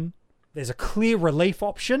ruckman. There's a clear relief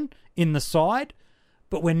option in the side,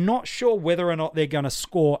 but we're not sure whether or not they're going to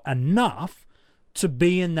score enough to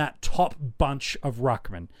be in that top bunch of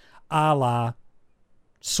ruckman. A la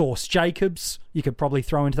Sauce Jacobs, you could probably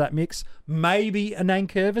throw into that mix. Maybe a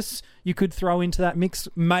Nankervis you could throw into that mix.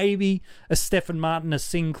 Maybe a Stephen Martin, a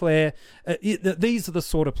Sinclair. These are the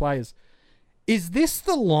sort of players. Is this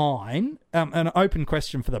the line, an open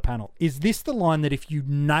question for the panel, is this the line that if you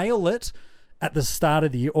nail it at the start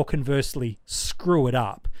of the year or conversely screw it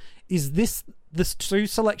up, is this the two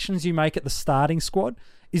selections you make at the starting squad,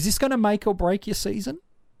 is this going to make or break your season?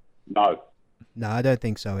 No. No, I don't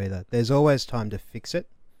think so either. There's always time to fix it.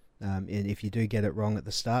 And if you do get it wrong at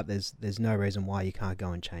the start, there's no reason why you can't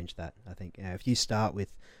go and change that. I think if you start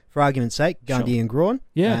with, for argument's sake, Gundy and Gawn,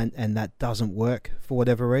 and that doesn't work for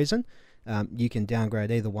whatever reason, you can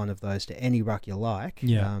downgrade either one of those to any ruck you like.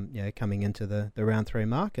 Coming into the round 3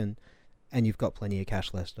 mark, and you've got plenty of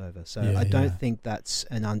cash left over. So I don't think that's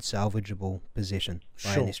an unsalvageable position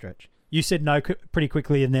by any stretch. You said no pretty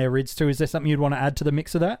quickly in there, Rids, too. Is there something you'd want to add to the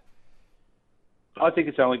mix of that? I think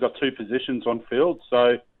it's only got 2 positions on field,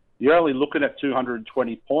 so you're only looking at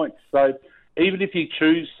 220 points. So even if you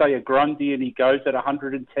choose, say, a Grundy and he goes at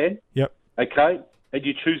 110, okay, and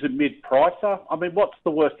you choose a mid-pricer, I mean, what's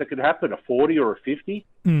the worst that could happen, a 40 or a 50?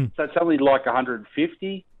 So it's only like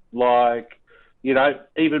 150,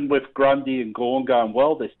 even with Grundy and Gawn going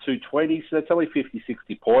well, there's 220, so that's only 50,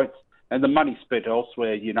 60 points. And the money spent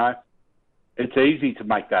elsewhere, it's easy to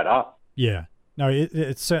make that up. Yeah. No,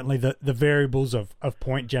 it's certainly the variables of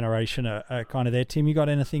point generation are kind of there. Tim, you got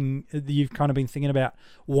anything that you've kind of been thinking about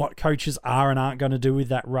what coaches are and aren't going to do with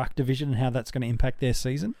that ruck division and how that's going to impact their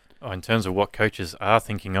season? Oh, in terms of what coaches are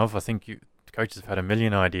thinking of, I think coaches have had a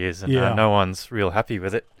million ideas and no one's real happy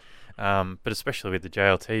with it. But especially with the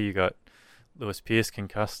JLT, you got Lewis Pearce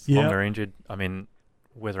concussed, longer injured. I mean,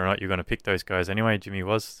 whether or not you're going to pick those guys anyway, Jimmy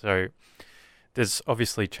was. So there's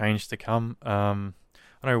obviously change to come.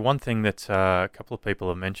 I know one thing that a couple of people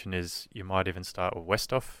have mentioned is you might even start with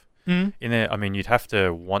Westhoff in there. I mean, you'd have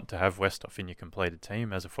to want to have Westhoff in your completed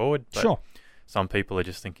team as a forward. But some people are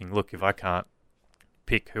just thinking, look, if I can't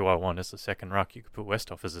pick who I want as the second ruck, you could put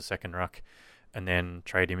Westhoff as the second ruck and then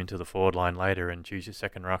trade him into the forward line later and choose your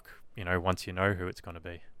second ruck, once you know who it's going to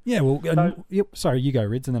be. Yeah, well, sorry, you go,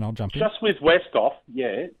 Rids, and then I'll jump in. Just with Westhoff,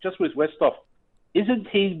 isn't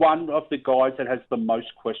he one of the guys that has the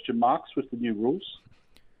most question marks with the new rules?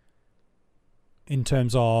 In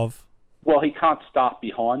terms of? Well, he can't start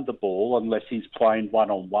behind the ball unless he's playing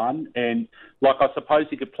one-on-one. And, I suppose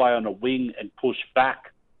he could play on a wing and push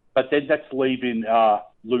back, but then that's leaving a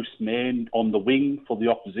loose man on the wing for the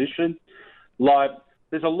opposition.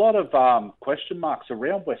 There's a lot of question marks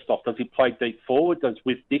around Westhoff. Does he play deep forward?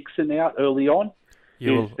 With Dixon out early on?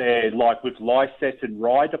 Is there, with Lysette and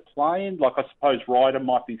Ryder playing? I suppose Ryder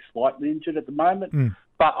might be slightly injured at the moment.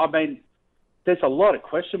 But, I mean, there's a lot of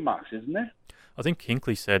question marks, isn't there? I think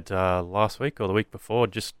Hinkley said last week or the week before,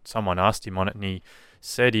 just someone asked him on it, and he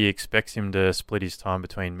said he expects him to split his time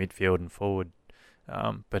between midfield and forward.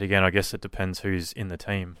 But again, I guess it depends who's in the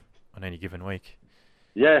team on any given week.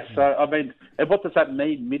 Yeah, so, I mean, and what does that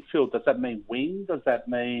mean, midfield? Does that mean wing? Does that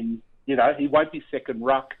mean, he won't be second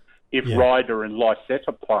ruck if Ryder and Lysette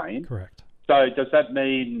are playing? Correct. So does that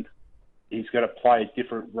mean he's going to play a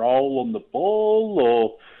different role on the ball?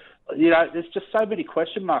 Or, there's just so many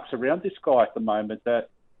question marks around this guy at the moment that,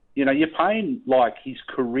 you're paying like his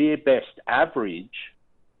career best average.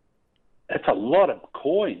 It's a lot of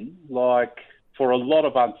coin, like, for a lot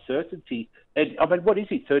of uncertainty. And, I mean, what is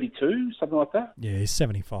he, 32, something like that? Yeah, he's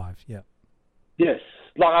 75, yeah. Yes.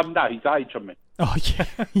 Like, no, his age, I mean. Oh,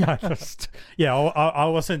 yeah. I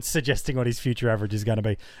wasn't suggesting what his future average is going to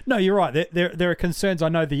be. No, you're right. There are concerns. I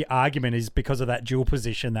know the argument is because of that dual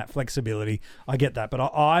position, that flexibility. I get that. But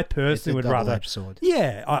I personally would rather... sword.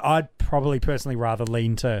 Yeah, I'd probably personally rather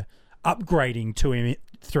lean to upgrading to him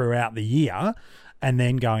throughout the year and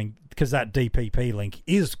then going... Because that DPP link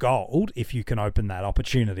is gold if you can open that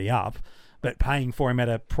opportunity up. But paying for him at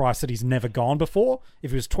a price that he's never gone before,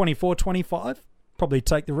 if it was 24, 25, probably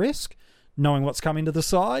take the risk, knowing what's coming to the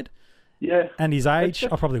side. Yeah. And his age,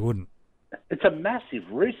 I probably wouldn't. It's a massive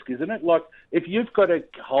risk, isn't it? Like, if you've got to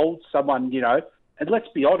hold someone, and let's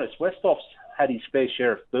be honest, Westhoff's had his fair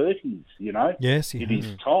share of 30s, Yes, in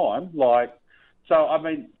his time. Like, so, I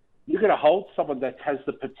mean, you're going to hold someone that has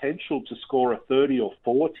the potential to score a 30 or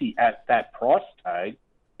 40 at that price tag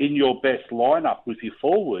in your best lineup with your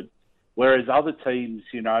forward, whereas other teams,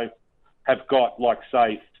 have got, like,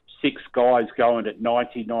 say, 6 guys going at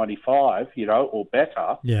 90, 95, or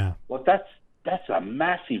better. Yeah. Well, that's a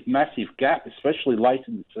massive, massive gap, especially late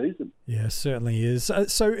in the season. Yeah, certainly is.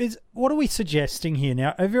 What are we suggesting here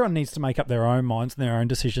now? Everyone needs to make up their own minds and their own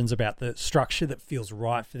decisions about the structure that feels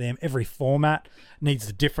right for them. Every format needs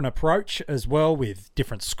a different approach as well, with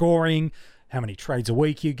different scoring, how many trades a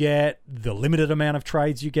week you get, the limited amount of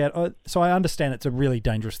trades you get. So I understand it's a really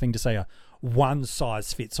dangerous thing to say a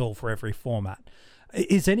one-size-fits-all for every format.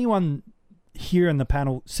 Is anyone here in the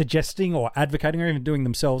panel suggesting or advocating or even doing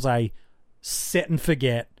themselves a set and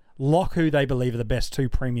forget, lock who they believe are the best 2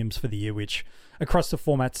 premiums for the year, which across the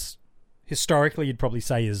formats historically you'd probably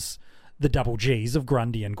say is the double Gs of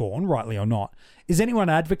Grundy and Gawn, rightly or not? Is anyone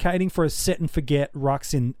advocating for a set and forget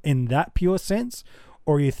rucks in that pure sense?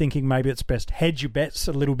 Or are you thinking maybe it's best hedge your bets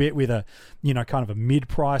a little bit with a, kind of a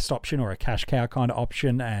mid-priced option or a cash cow kind of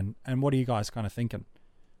option? And what are you guys kind of thinking?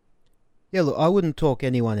 Yeah, look, I wouldn't talk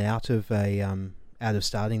anyone out of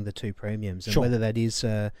starting the 2 premiums, and whether that is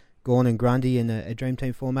Gawn and Grundy in a Dream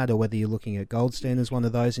Team format, or whether you're looking at Goldstein as one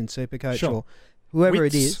of those in Supercoach, or whoever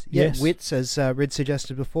Witts, it is. Yeah, Witts, as Rid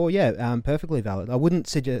suggested before. Yeah, perfectly valid. I wouldn't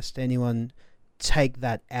suggest anyone take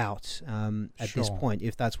that out at this point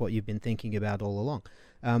if that's what you've been thinking about all along.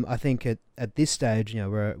 I think at this stage,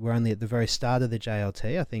 we're only at the very start of the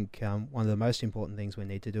JLT. I think one of the most important things we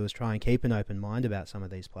need to do is try and keep an open mind about some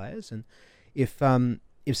of these players. And if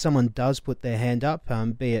someone does put their hand up,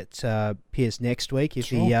 be it Pearce next week if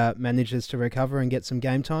he manages to recover and get some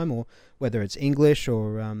game time, or whether it's English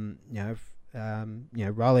or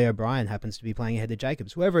Riley O'Brien happens to be playing ahead of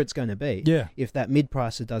Jacobs, whoever it's going to be. Yeah. If that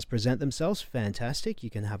mid-pricer does present themselves, fantastic.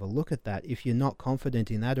 You can have a look at that. If you're not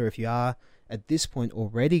confident in that, or if you are at this point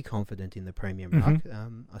already confident in the premium ruck,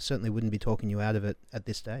 I certainly wouldn't be talking you out of it at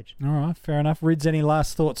this stage. All right, fair enough. Rids, any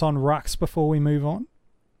last thoughts on rucks before we move on?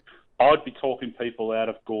 I'd be talking people out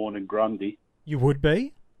of Gawn and Grundy. You would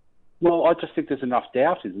be? Well, I just think there's enough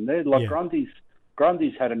doubt, isn't there? Like,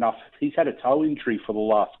 Grundy's had enough. He's had a toe injury for the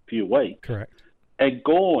last few weeks. Correct. And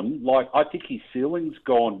Gawn, I think his ceiling's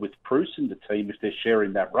gone with Bruce in the team if they're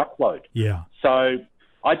sharing that ruck load. Yeah. So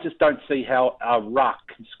I just don't see how a ruck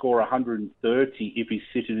can score 130 if he's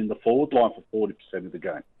sitting in the forward line for 40% of the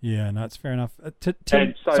game. Yeah, no, it's fair enough.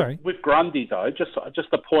 And so with Grundy, though, just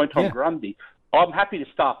a point on Grundy, I'm happy to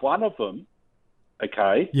start one of them,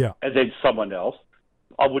 okay, and then someone else.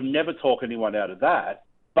 I would never talk anyone out of that,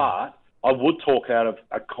 but I would talk out of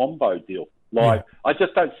a combo deal. I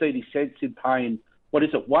just don't see any sense in paying,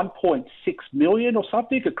 1.6 million or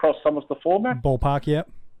something across some of the format? Ballpark,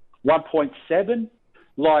 1.7.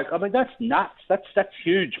 That's nuts. That's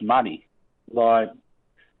huge money. I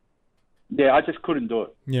just couldn't do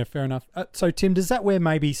it. Yeah, fair enough. So, Tim, does that where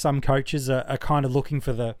maybe some coaches are kind of looking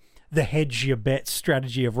for the hedge your bet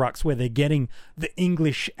strategy of rucks, where they're getting the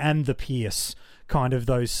English and the Pearce kind of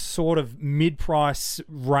those sort of mid-price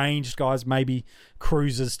ranged guys, maybe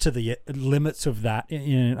cruisers to the limits of that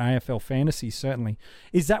in AFL fantasy, certainly.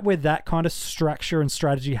 Is that where that kind of structure and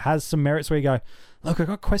strategy has some merits where you go, look, I've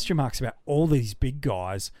got question marks about all these big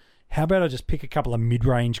guys. How about I just pick a couple of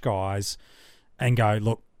mid-range guys and go,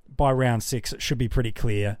 look, by round 6, it should be pretty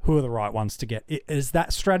clear who are the right ones to get. Has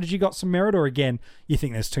that strategy got some merit, or again, you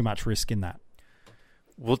think there's too much risk in that?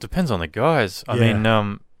 Well, it depends on the guys. I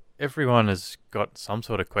mean, everyone has got some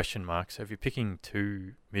sort of question marks. So if you're picking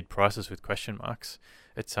 2 mid prices with question marks,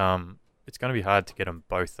 it's going to be hard to get them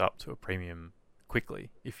both up to a premium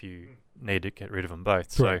quickly if you need to get rid of them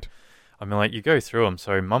both. Correct. So, I mean, like, you go through them.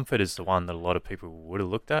 So Mumford is the one that a lot of people would have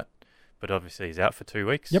looked at, but obviously he's out for 2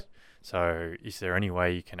 weeks. Yep. So is there any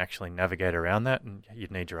way you can actually navigate around that? And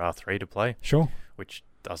you'd need your R3 to play. Sure. Which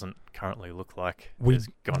doesn't currently look like The there's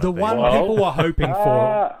going to be. one people were hoping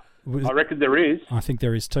for... I reckon there is. I think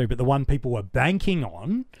there is too, but the one people were banking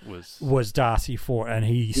on was Darcy Fort, and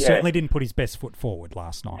he certainly didn't put his best foot forward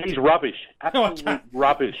last night. He's rubbish. Absolute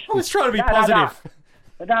rubbish. I was trying to be positive.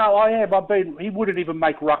 No, I am. He wouldn't even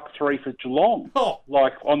make ruck 3 for Geelong,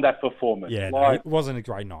 on that performance. Yeah, no, it wasn't a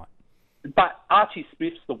great night. But Archie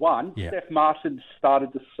Smith's the one. Yeah. Steph Martin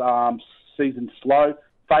started the season slow.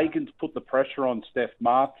 Fagan's put the pressure on Steph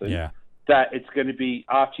Martin. Yeah. That it's going to be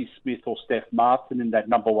Archie Smith or Steph Martin in that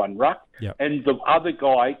number 1 ruck. Yep. And the other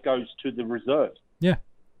guy goes to the reserves. Yeah.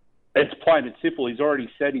 It's plain and simple. He's already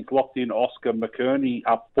said he's locked in Oscar McKerney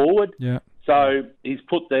up forward. Yeah. So he's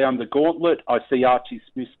put down the gauntlet. I see Archie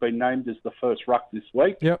Smith's been named as the first ruck this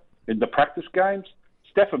week in the practice games.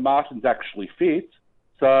 Stephen Martin's actually fit.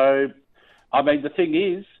 So, I mean, the thing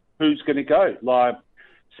is, who's going to go?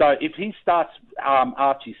 So if he starts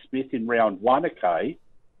Archie Smith in round 1,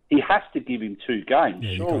 he has to give him 2 games.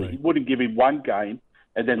 Yeah, surely he wouldn't give him 1 game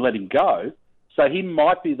and then let him go. So he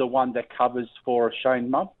might be the one that covers for a Shane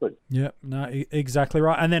Mumford. Yeah, no, exactly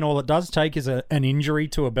right. And then all it does take is an injury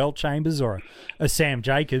to a Bell Chambers or a Sam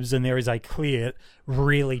Jacobs, and there is a clear,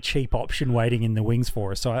 really cheap option waiting in the wings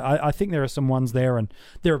for us. So I think there are some ones there, and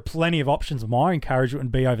there are plenty of options. My encouragement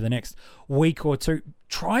would be over the next week or two,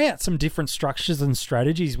 try out some different structures and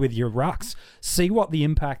strategies with your rucks. See what the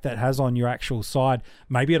impact that has on your actual side.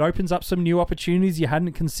 Maybe it opens up some new opportunities you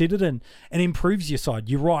hadn't considered and improves your side.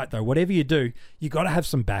 You're right, though. Whatever you do, you got to have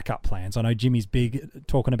some backup plans. I know Jimmy's big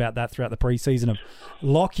talking about that throughout the preseason of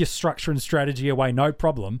lock your structure and strategy away, no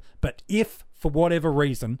problem. But if, for whatever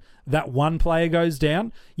reason, that one player goes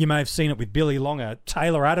down, you may have seen it with Billy Longer,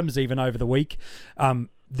 Taylor Adams even over the week,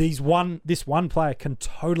 this one player can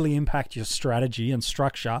totally impact your strategy and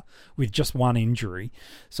structure with just one injury.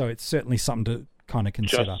 So it's certainly something to kind of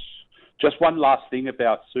consider. Just one last thing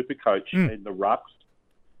about Supercoach and the rucks.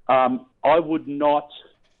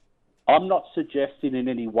 I'm not suggesting in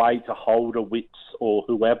any way to hold a Witts or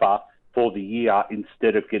whoever for the year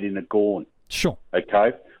instead of getting a Gawn. Sure.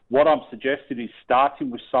 Okay? What I'm suggesting is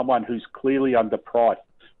starting with someone who's clearly underpriced,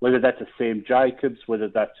 whether that's a Sam Jacobs, whether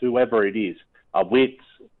that's whoever it is, a Witts,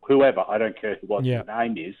 whoever, I don't care what the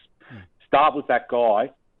name is. Start with that guy,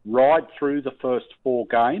 ride through the first 4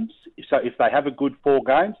 games. So if they have a good 4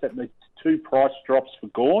 games, that means 2 price drops for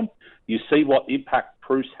Gawn. You see what impact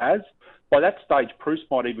Bruce has. By that stage, Bruce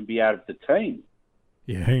might even be out of the team.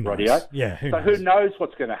 Yeah, who knows? Rightio? Yeah, who knows? Who knows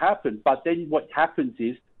what's going to happen? But then what happens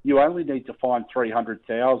is you only need to find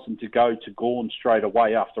 300,000 to go to Gawn straight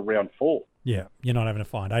away after round 4. Yeah, you're not having to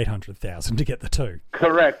find 800,000 to get the 2.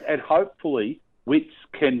 Correct, and hopefully Witts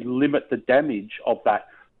can limit the damage of that.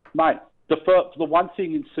 Mate, the one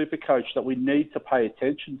thing in Supercoach that we need to pay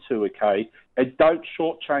attention to, and don't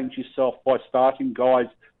shortchange yourself by starting guys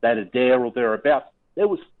that are there or thereabouts. There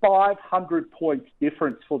was 500 points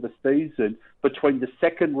difference for the season between the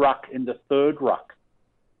second ruck and the third ruck.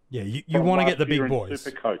 Yeah, you want to get the big boys.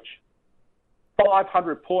 Supercoach.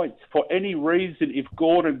 500 points. For any reason, if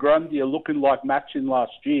Gordon Grundy are looking like matching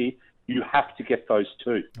last year, you have to get those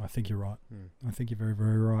 2. I think you're right. I think you're very,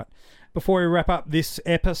 very right. Before we wrap up this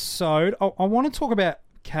episode, I want to talk about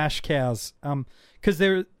cash cows.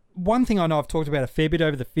 Because one thing I know I've talked about a fair bit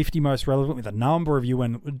over the 50 most relevant with a number of you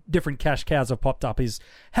and different cash cows have popped up is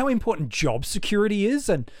how important job security is,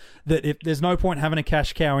 and that if there's no point having a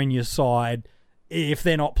cash cow in your side if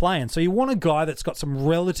they're not playing. So you want a guy that's got some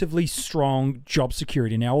relatively strong job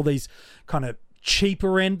security. Now, all these kind of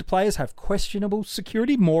cheaper end players have questionable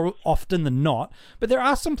security more often than not, but there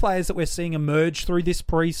are some players that we're seeing emerge through this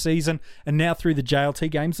pre-season and now through the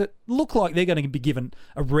JLT games that look like they're going to be given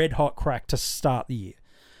a red hot crack to start the year.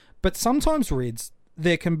 But sometimes, Rids,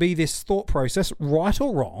 there can be this thought process, right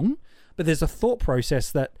or wrong, but there's a thought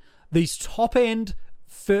process that these top-end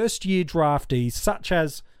first-year draftees, such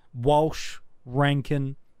as Walsh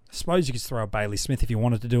Rankin. I suppose you could throw a Bailey Smith if you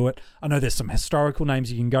wanted to do it. I know there's some historical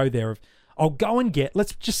names you can go there. I'll go and get,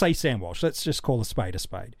 let's just say Sam Walsh. Let's just call a spade a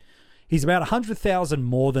spade. He's about 100,000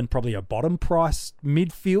 more than probably a bottom price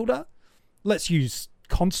midfielder. Let's use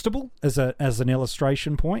Constable as an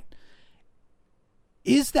illustration point.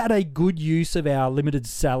 Is that a good use of our limited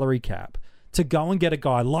salary cap to go and get a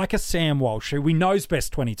guy like a Sam Walsh, who we know's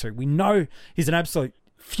best 22? We know he's an absolute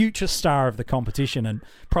future star of the competition and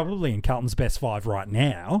probably in Carlton's best 5 right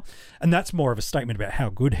now. And that's more of a statement about how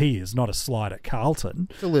good he is, not a slight at Carlton.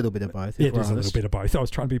 It's a little bit of both. It is a little bit of both. I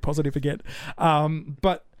was trying to be positive again.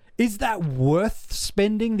 But is that worth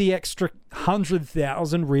spending the extra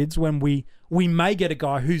 100,000 rids when we may get a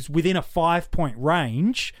guy who's within a 5-point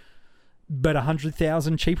range, but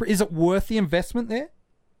 100,000 cheaper? Is it worth the investment there?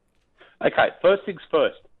 Okay, first things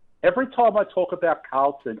first. Every time I talk about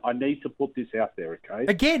Carlton, I need to put this out there, okay?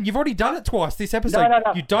 Again, you've already done it twice this episode.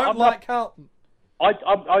 No. You don't like Carlton.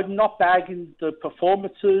 I'm not bagging the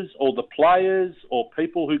performances or the players or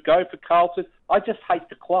people who go for Carlton. I just hate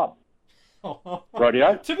the club.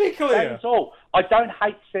 Radio? To be clear. That's all. I don't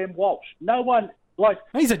hate Sam Walsh. No one, like...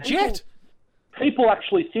 He's a jet. People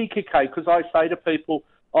actually think, okay, because I say to people,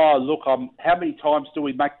 oh, look, how many times do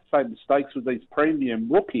we make the same mistakes with these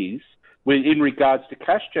premium rookies in regards to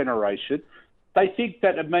cash generation? They think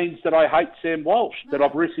that it means that I hate Sam Walsh, that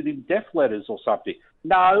I've written him death letters or something.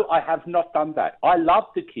 No, I have not done that. I love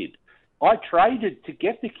the kid. I traded to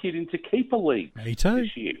get the kid into Keeper League Me too.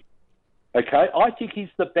 this year. Okay? I think he's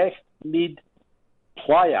the best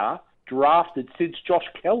mid-player drafted since Josh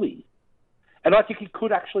Kelly. And I think he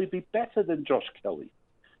could actually be better than Josh Kelly.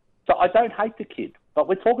 So I don't hate the kid. But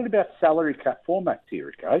we're talking about salary cap formats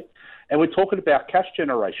here, okay? And we're talking about cash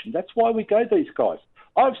generation. That's why we go these guys.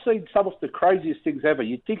 I've seen some of the craziest things ever.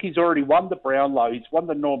 You'd think he's already won the Brownlow, he's won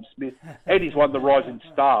the Norm Smith, and he's won the Rising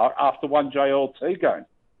Star after one JLT game.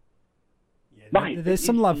 Mate, there's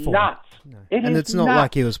some love for nuts. No. It And is it's not nuts.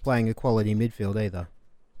 like he was playing a quality midfield either.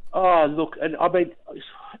 Oh, look, and I mean,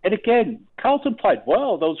 and again, Carlton played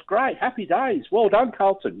well. That was great. Happy days. Well done,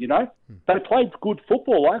 Carlton, you know. They played good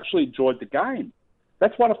football. I actually enjoyed the game.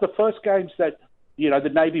 That's one of the first games that, you know, the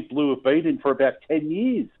Navy Blue have been in for about 10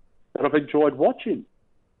 years that I've enjoyed watching.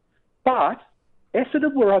 But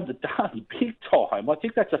Essendon were underdone big time. I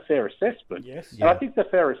think that's a fair assessment. Yes. And I think the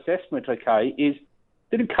fair assessment, okay, is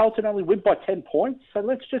didn't Carlton only win by 10 points? So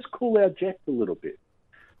let's just cool our jets a little bit.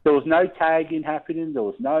 There was no tagging happening. There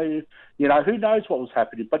was no, you know, who knows what was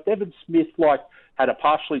happening. But Devon Smith, had a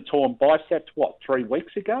partially torn bicep, 3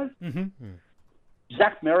 weeks ago? Mm-hmm.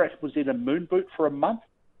 Zach Merritt was in a moon boot for a month,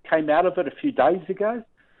 came out of it a few days ago.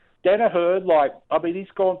 Danaher, he's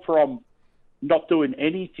gone from not doing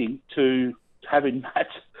anything to having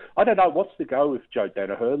match. I don't know what's the go with Joe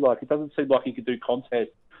Danaher. It doesn't seem like he could do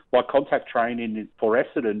contact training for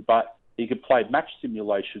Essendon, but he could play match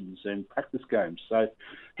simulations and practice games. So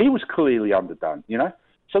he was clearly underdone, you know.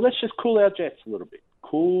 So let's just cool our jets a little bit.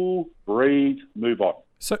 Cool, breathe, move on.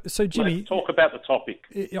 So Jimmy, let's talk about the topic.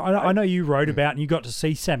 I know you wrote about and you got to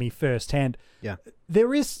see Sammy firsthand. Yeah.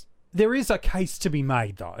 There is a case to be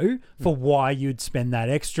made, though, for why you'd spend that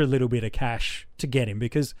extra little bit of cash to get him.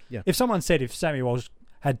 Because if someone said if Sammy Walsh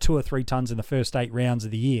had 2 or 3 tons in the first 8 rounds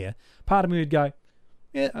of the year, part of me would go,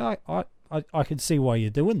 yeah, I could see why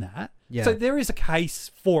you're doing that. Yeah. So there is a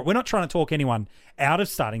case for it. We're not trying to talk anyone out of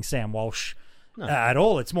starting Sam Walsh at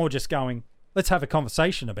all. It's more just going, let's have a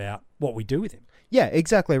conversation about what we do with him. Yeah,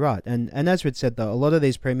 exactly right. And as Red said, though, a lot of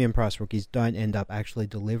these premium price rookies don't end up actually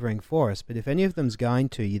delivering for us. But if any of them's going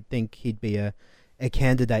to, you'd think he'd be a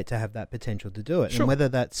candidate to have that potential to do it. Sure. And whether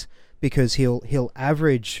that's because he'll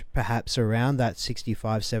average perhaps around that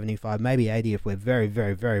 65, 75, maybe 80 if we're very,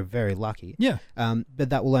 very, very, very lucky. Yeah. But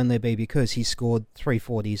that will only be because he scored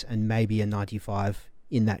 340s and maybe a 95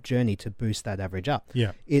 in that journey to boost that average up.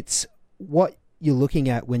 Yeah. It's what you're looking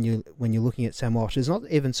at when you're looking at Sam Walsh. It's not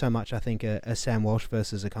even so much, I think, a Sam Walsh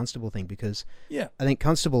versus a Constable thing, because I think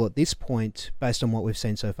Constable at this point, based on what we've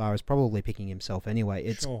seen so far, is probably picking himself anyway.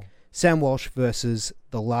 It's Sam Walsh versus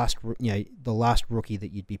the last rookie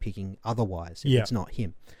that you'd be picking otherwise if it's not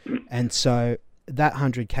him. And so that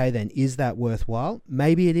 100K then, is that worthwhile?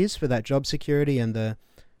 Maybe it is for that job security and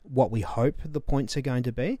what we hope the points are going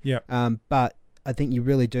to be. But I think you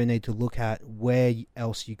really do need to look at where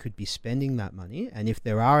else you could be spending that money. And if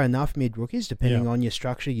there are enough mid-rookies, depending on your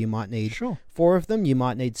structure, you might need 4 of them, you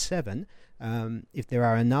might need 7. If there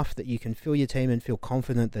are enough that you can fill your team and feel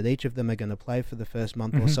confident that each of them are going to play for the first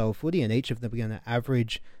month or so of footy, and each of them are going to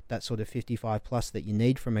average that sort of 55 plus that you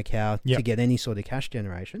need from a cow to get any sort of cash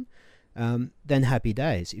generation, then happy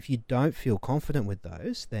days. If you don't feel confident with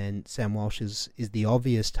those, then Sam Walsh is the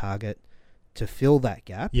obvious target to fill that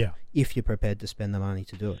gap. Yeah. If you're prepared to spend the money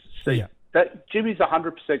to do it. See, Yeah. that Jimmy's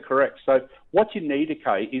 100% correct. So what you need,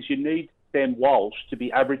 okay, is you need Sam Walsh to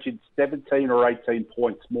be averaging 17 or 18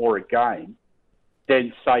 points more a game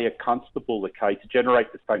than, say, a Constable, okay, to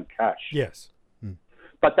generate the same cash. Yes.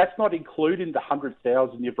 But that's not including the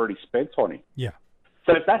 100,000 you've already spent on him. Yeah.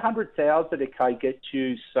 So if that 100,000, okay, gets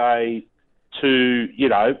you, say, to,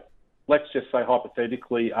 let's just say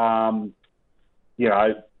hypothetically, someone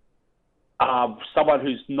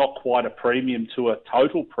who's not quite a premium to a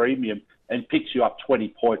total premium and picks you up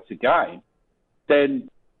 20 points a game, then,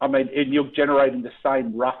 and you're generating the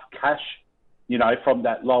same rough cash, from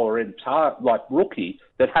that lower end rookie,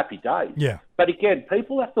 then happy days. Yeah. But again,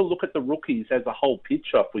 people have to look at the rookies as a whole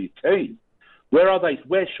picture for your team. Where are they?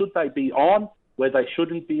 Where should they be on? Where they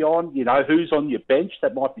shouldn't be on? Who's on your bench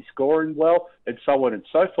that might be scoring well, and so on and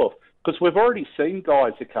so forth. Because we've already seen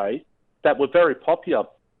guys, okay, that were very popular.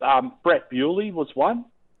 Brett Bewley was one.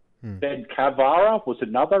 Ben Cavara was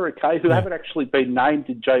another, okay, who haven't actually been named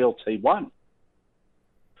in JLT1.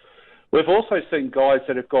 We've also seen guys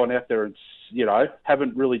that have gone out there and,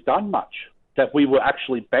 haven't really done much that we were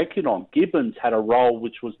actually banking on. Gibbons had a role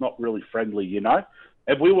which was not really friendly,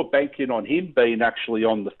 and we were banking on him being actually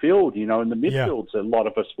on the field, in the midfields, a lot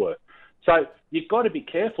of us were. So you've got to be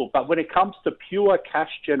careful. But when it comes to pure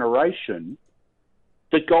cash generation,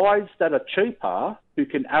 the guys that are cheaper, who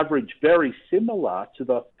can average very similar to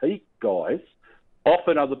the peak guys,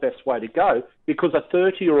 often are the best way to go, because a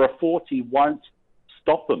 30 or a 40 won't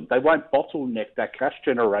stop them. They won't bottleneck that cash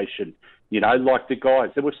generation, like the guys.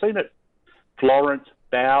 And we've seen it, Florent,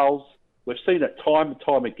 Bowles, we've seen it time and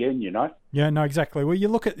time again, Yeah, no, exactly. Well, you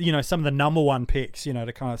look at, some of the number one picks,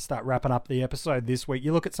 to kind of start wrapping up the episode this week.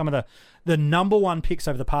 You look at some of the number one picks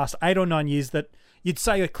over the past 8 or 9 years that you'd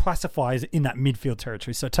say classifies in that midfield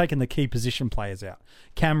territory. So taking the key position players out.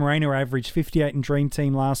 Cam Rayner averaged 58 in Dream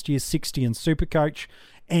Team last year, 60 in Supercoach.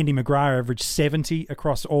 Andy McGrath averaged 70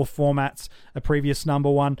 across all formats, a previous number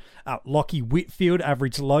one. Lockie Whitfield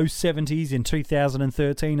averaged low 70s in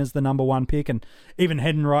 2013 as the number one pick, and even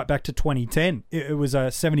heading right back to 2010, it was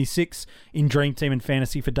a 76 in Dream Team and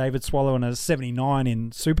Fantasy for David Swallow and a 79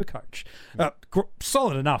 in Supercoach.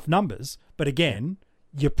 Solid enough numbers, but again,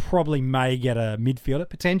 you probably may get a midfielder,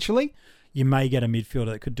 potentially. You may get a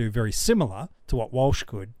midfielder that could do very similar to what Walsh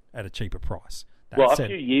could at a cheaper price. A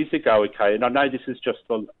few years ago, okay, and I know this is just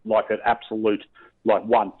like an absolute,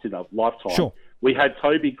 once in a lifetime. Sure. We had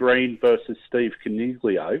Toby Green versus Steve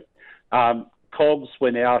Coniglio. Cogs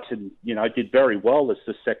went out and, did very well as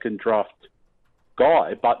the second draft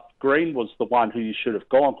guy, but Green was the one who you should have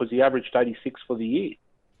gone because he averaged 86 for the year.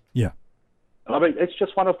 Yeah. It's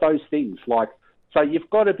just one of those things. So you've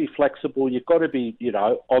got to be flexible. You've got to be,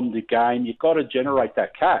 on the game. You've got to generate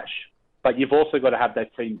that cash. But you've also got to have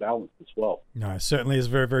that team balance as well. No, it certainly is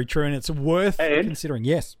very, very true, and it's worth considering.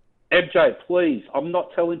 Yes. MJ, please, I'm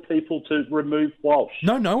not telling people to remove Walsh.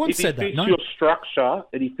 No one said that. If he fits your structure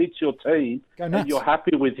and he fits your team and you're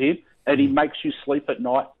happy with him and he makes you sleep at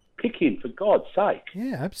night, pick him, for God's sake.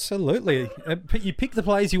 Yeah, absolutely. You pick the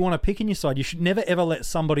players you want to pick in your side. You should never, ever let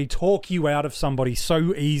somebody talk you out of somebody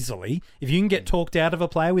so easily. If you can get talked out of a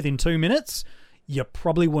player within 2 minutes, you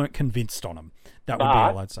probably weren't convinced on them. That would be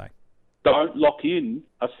all I'd say. Don't lock in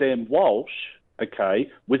a Sam Walsh, okay,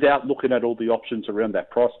 without looking at all the options around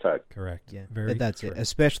that price tag. Correct. Yeah, very but that's correct. it.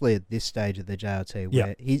 Especially at this stage of the JLT,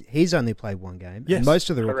 where he's only played one game. Yes. And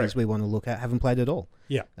most of the rookies Correct. we want to look at haven't played at all.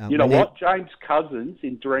 Yeah. You know what? James Cousins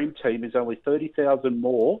in Dream Team is only 30,000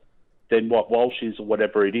 more than what Walsh is or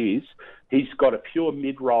whatever it is. He's got a pure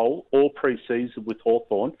mid-roll all pre-season with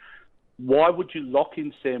Hawthorn. Why would you lock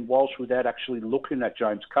in Sam Walsh without actually looking at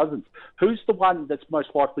James Cousins? Who's the one that's most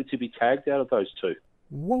likely to be tagged out of those two?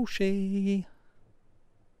 Walshy.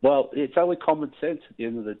 Well, it's only common sense at the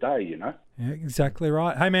end of the day, Yeah, exactly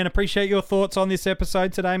right. Hey, man, appreciate your thoughts on this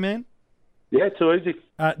episode today, man. Yeah, too easy.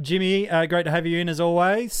 Jimmy, great to have you in as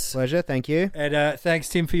always. Pleasure, thank you. And thanks,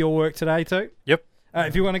 Tim, for your work today too. Yep.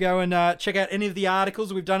 If you want to go and check out any of the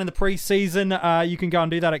articles we've done in the pre-season, you can go and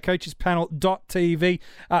do that at coachespanel.tv,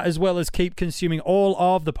 as well as keep consuming all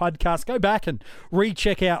of the podcasts. Go back and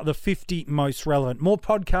recheck out the 50 most relevant. More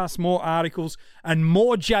podcasts, more articles, and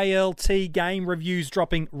more JLT game reviews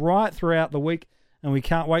dropping right throughout the week. And we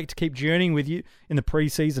can't wait to keep journeying with you in the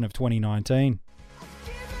pre-season of 2019.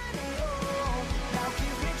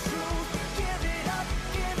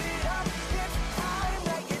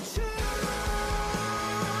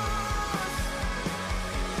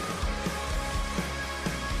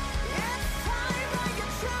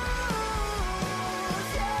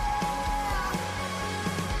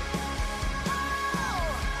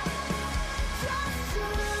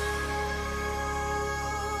 Just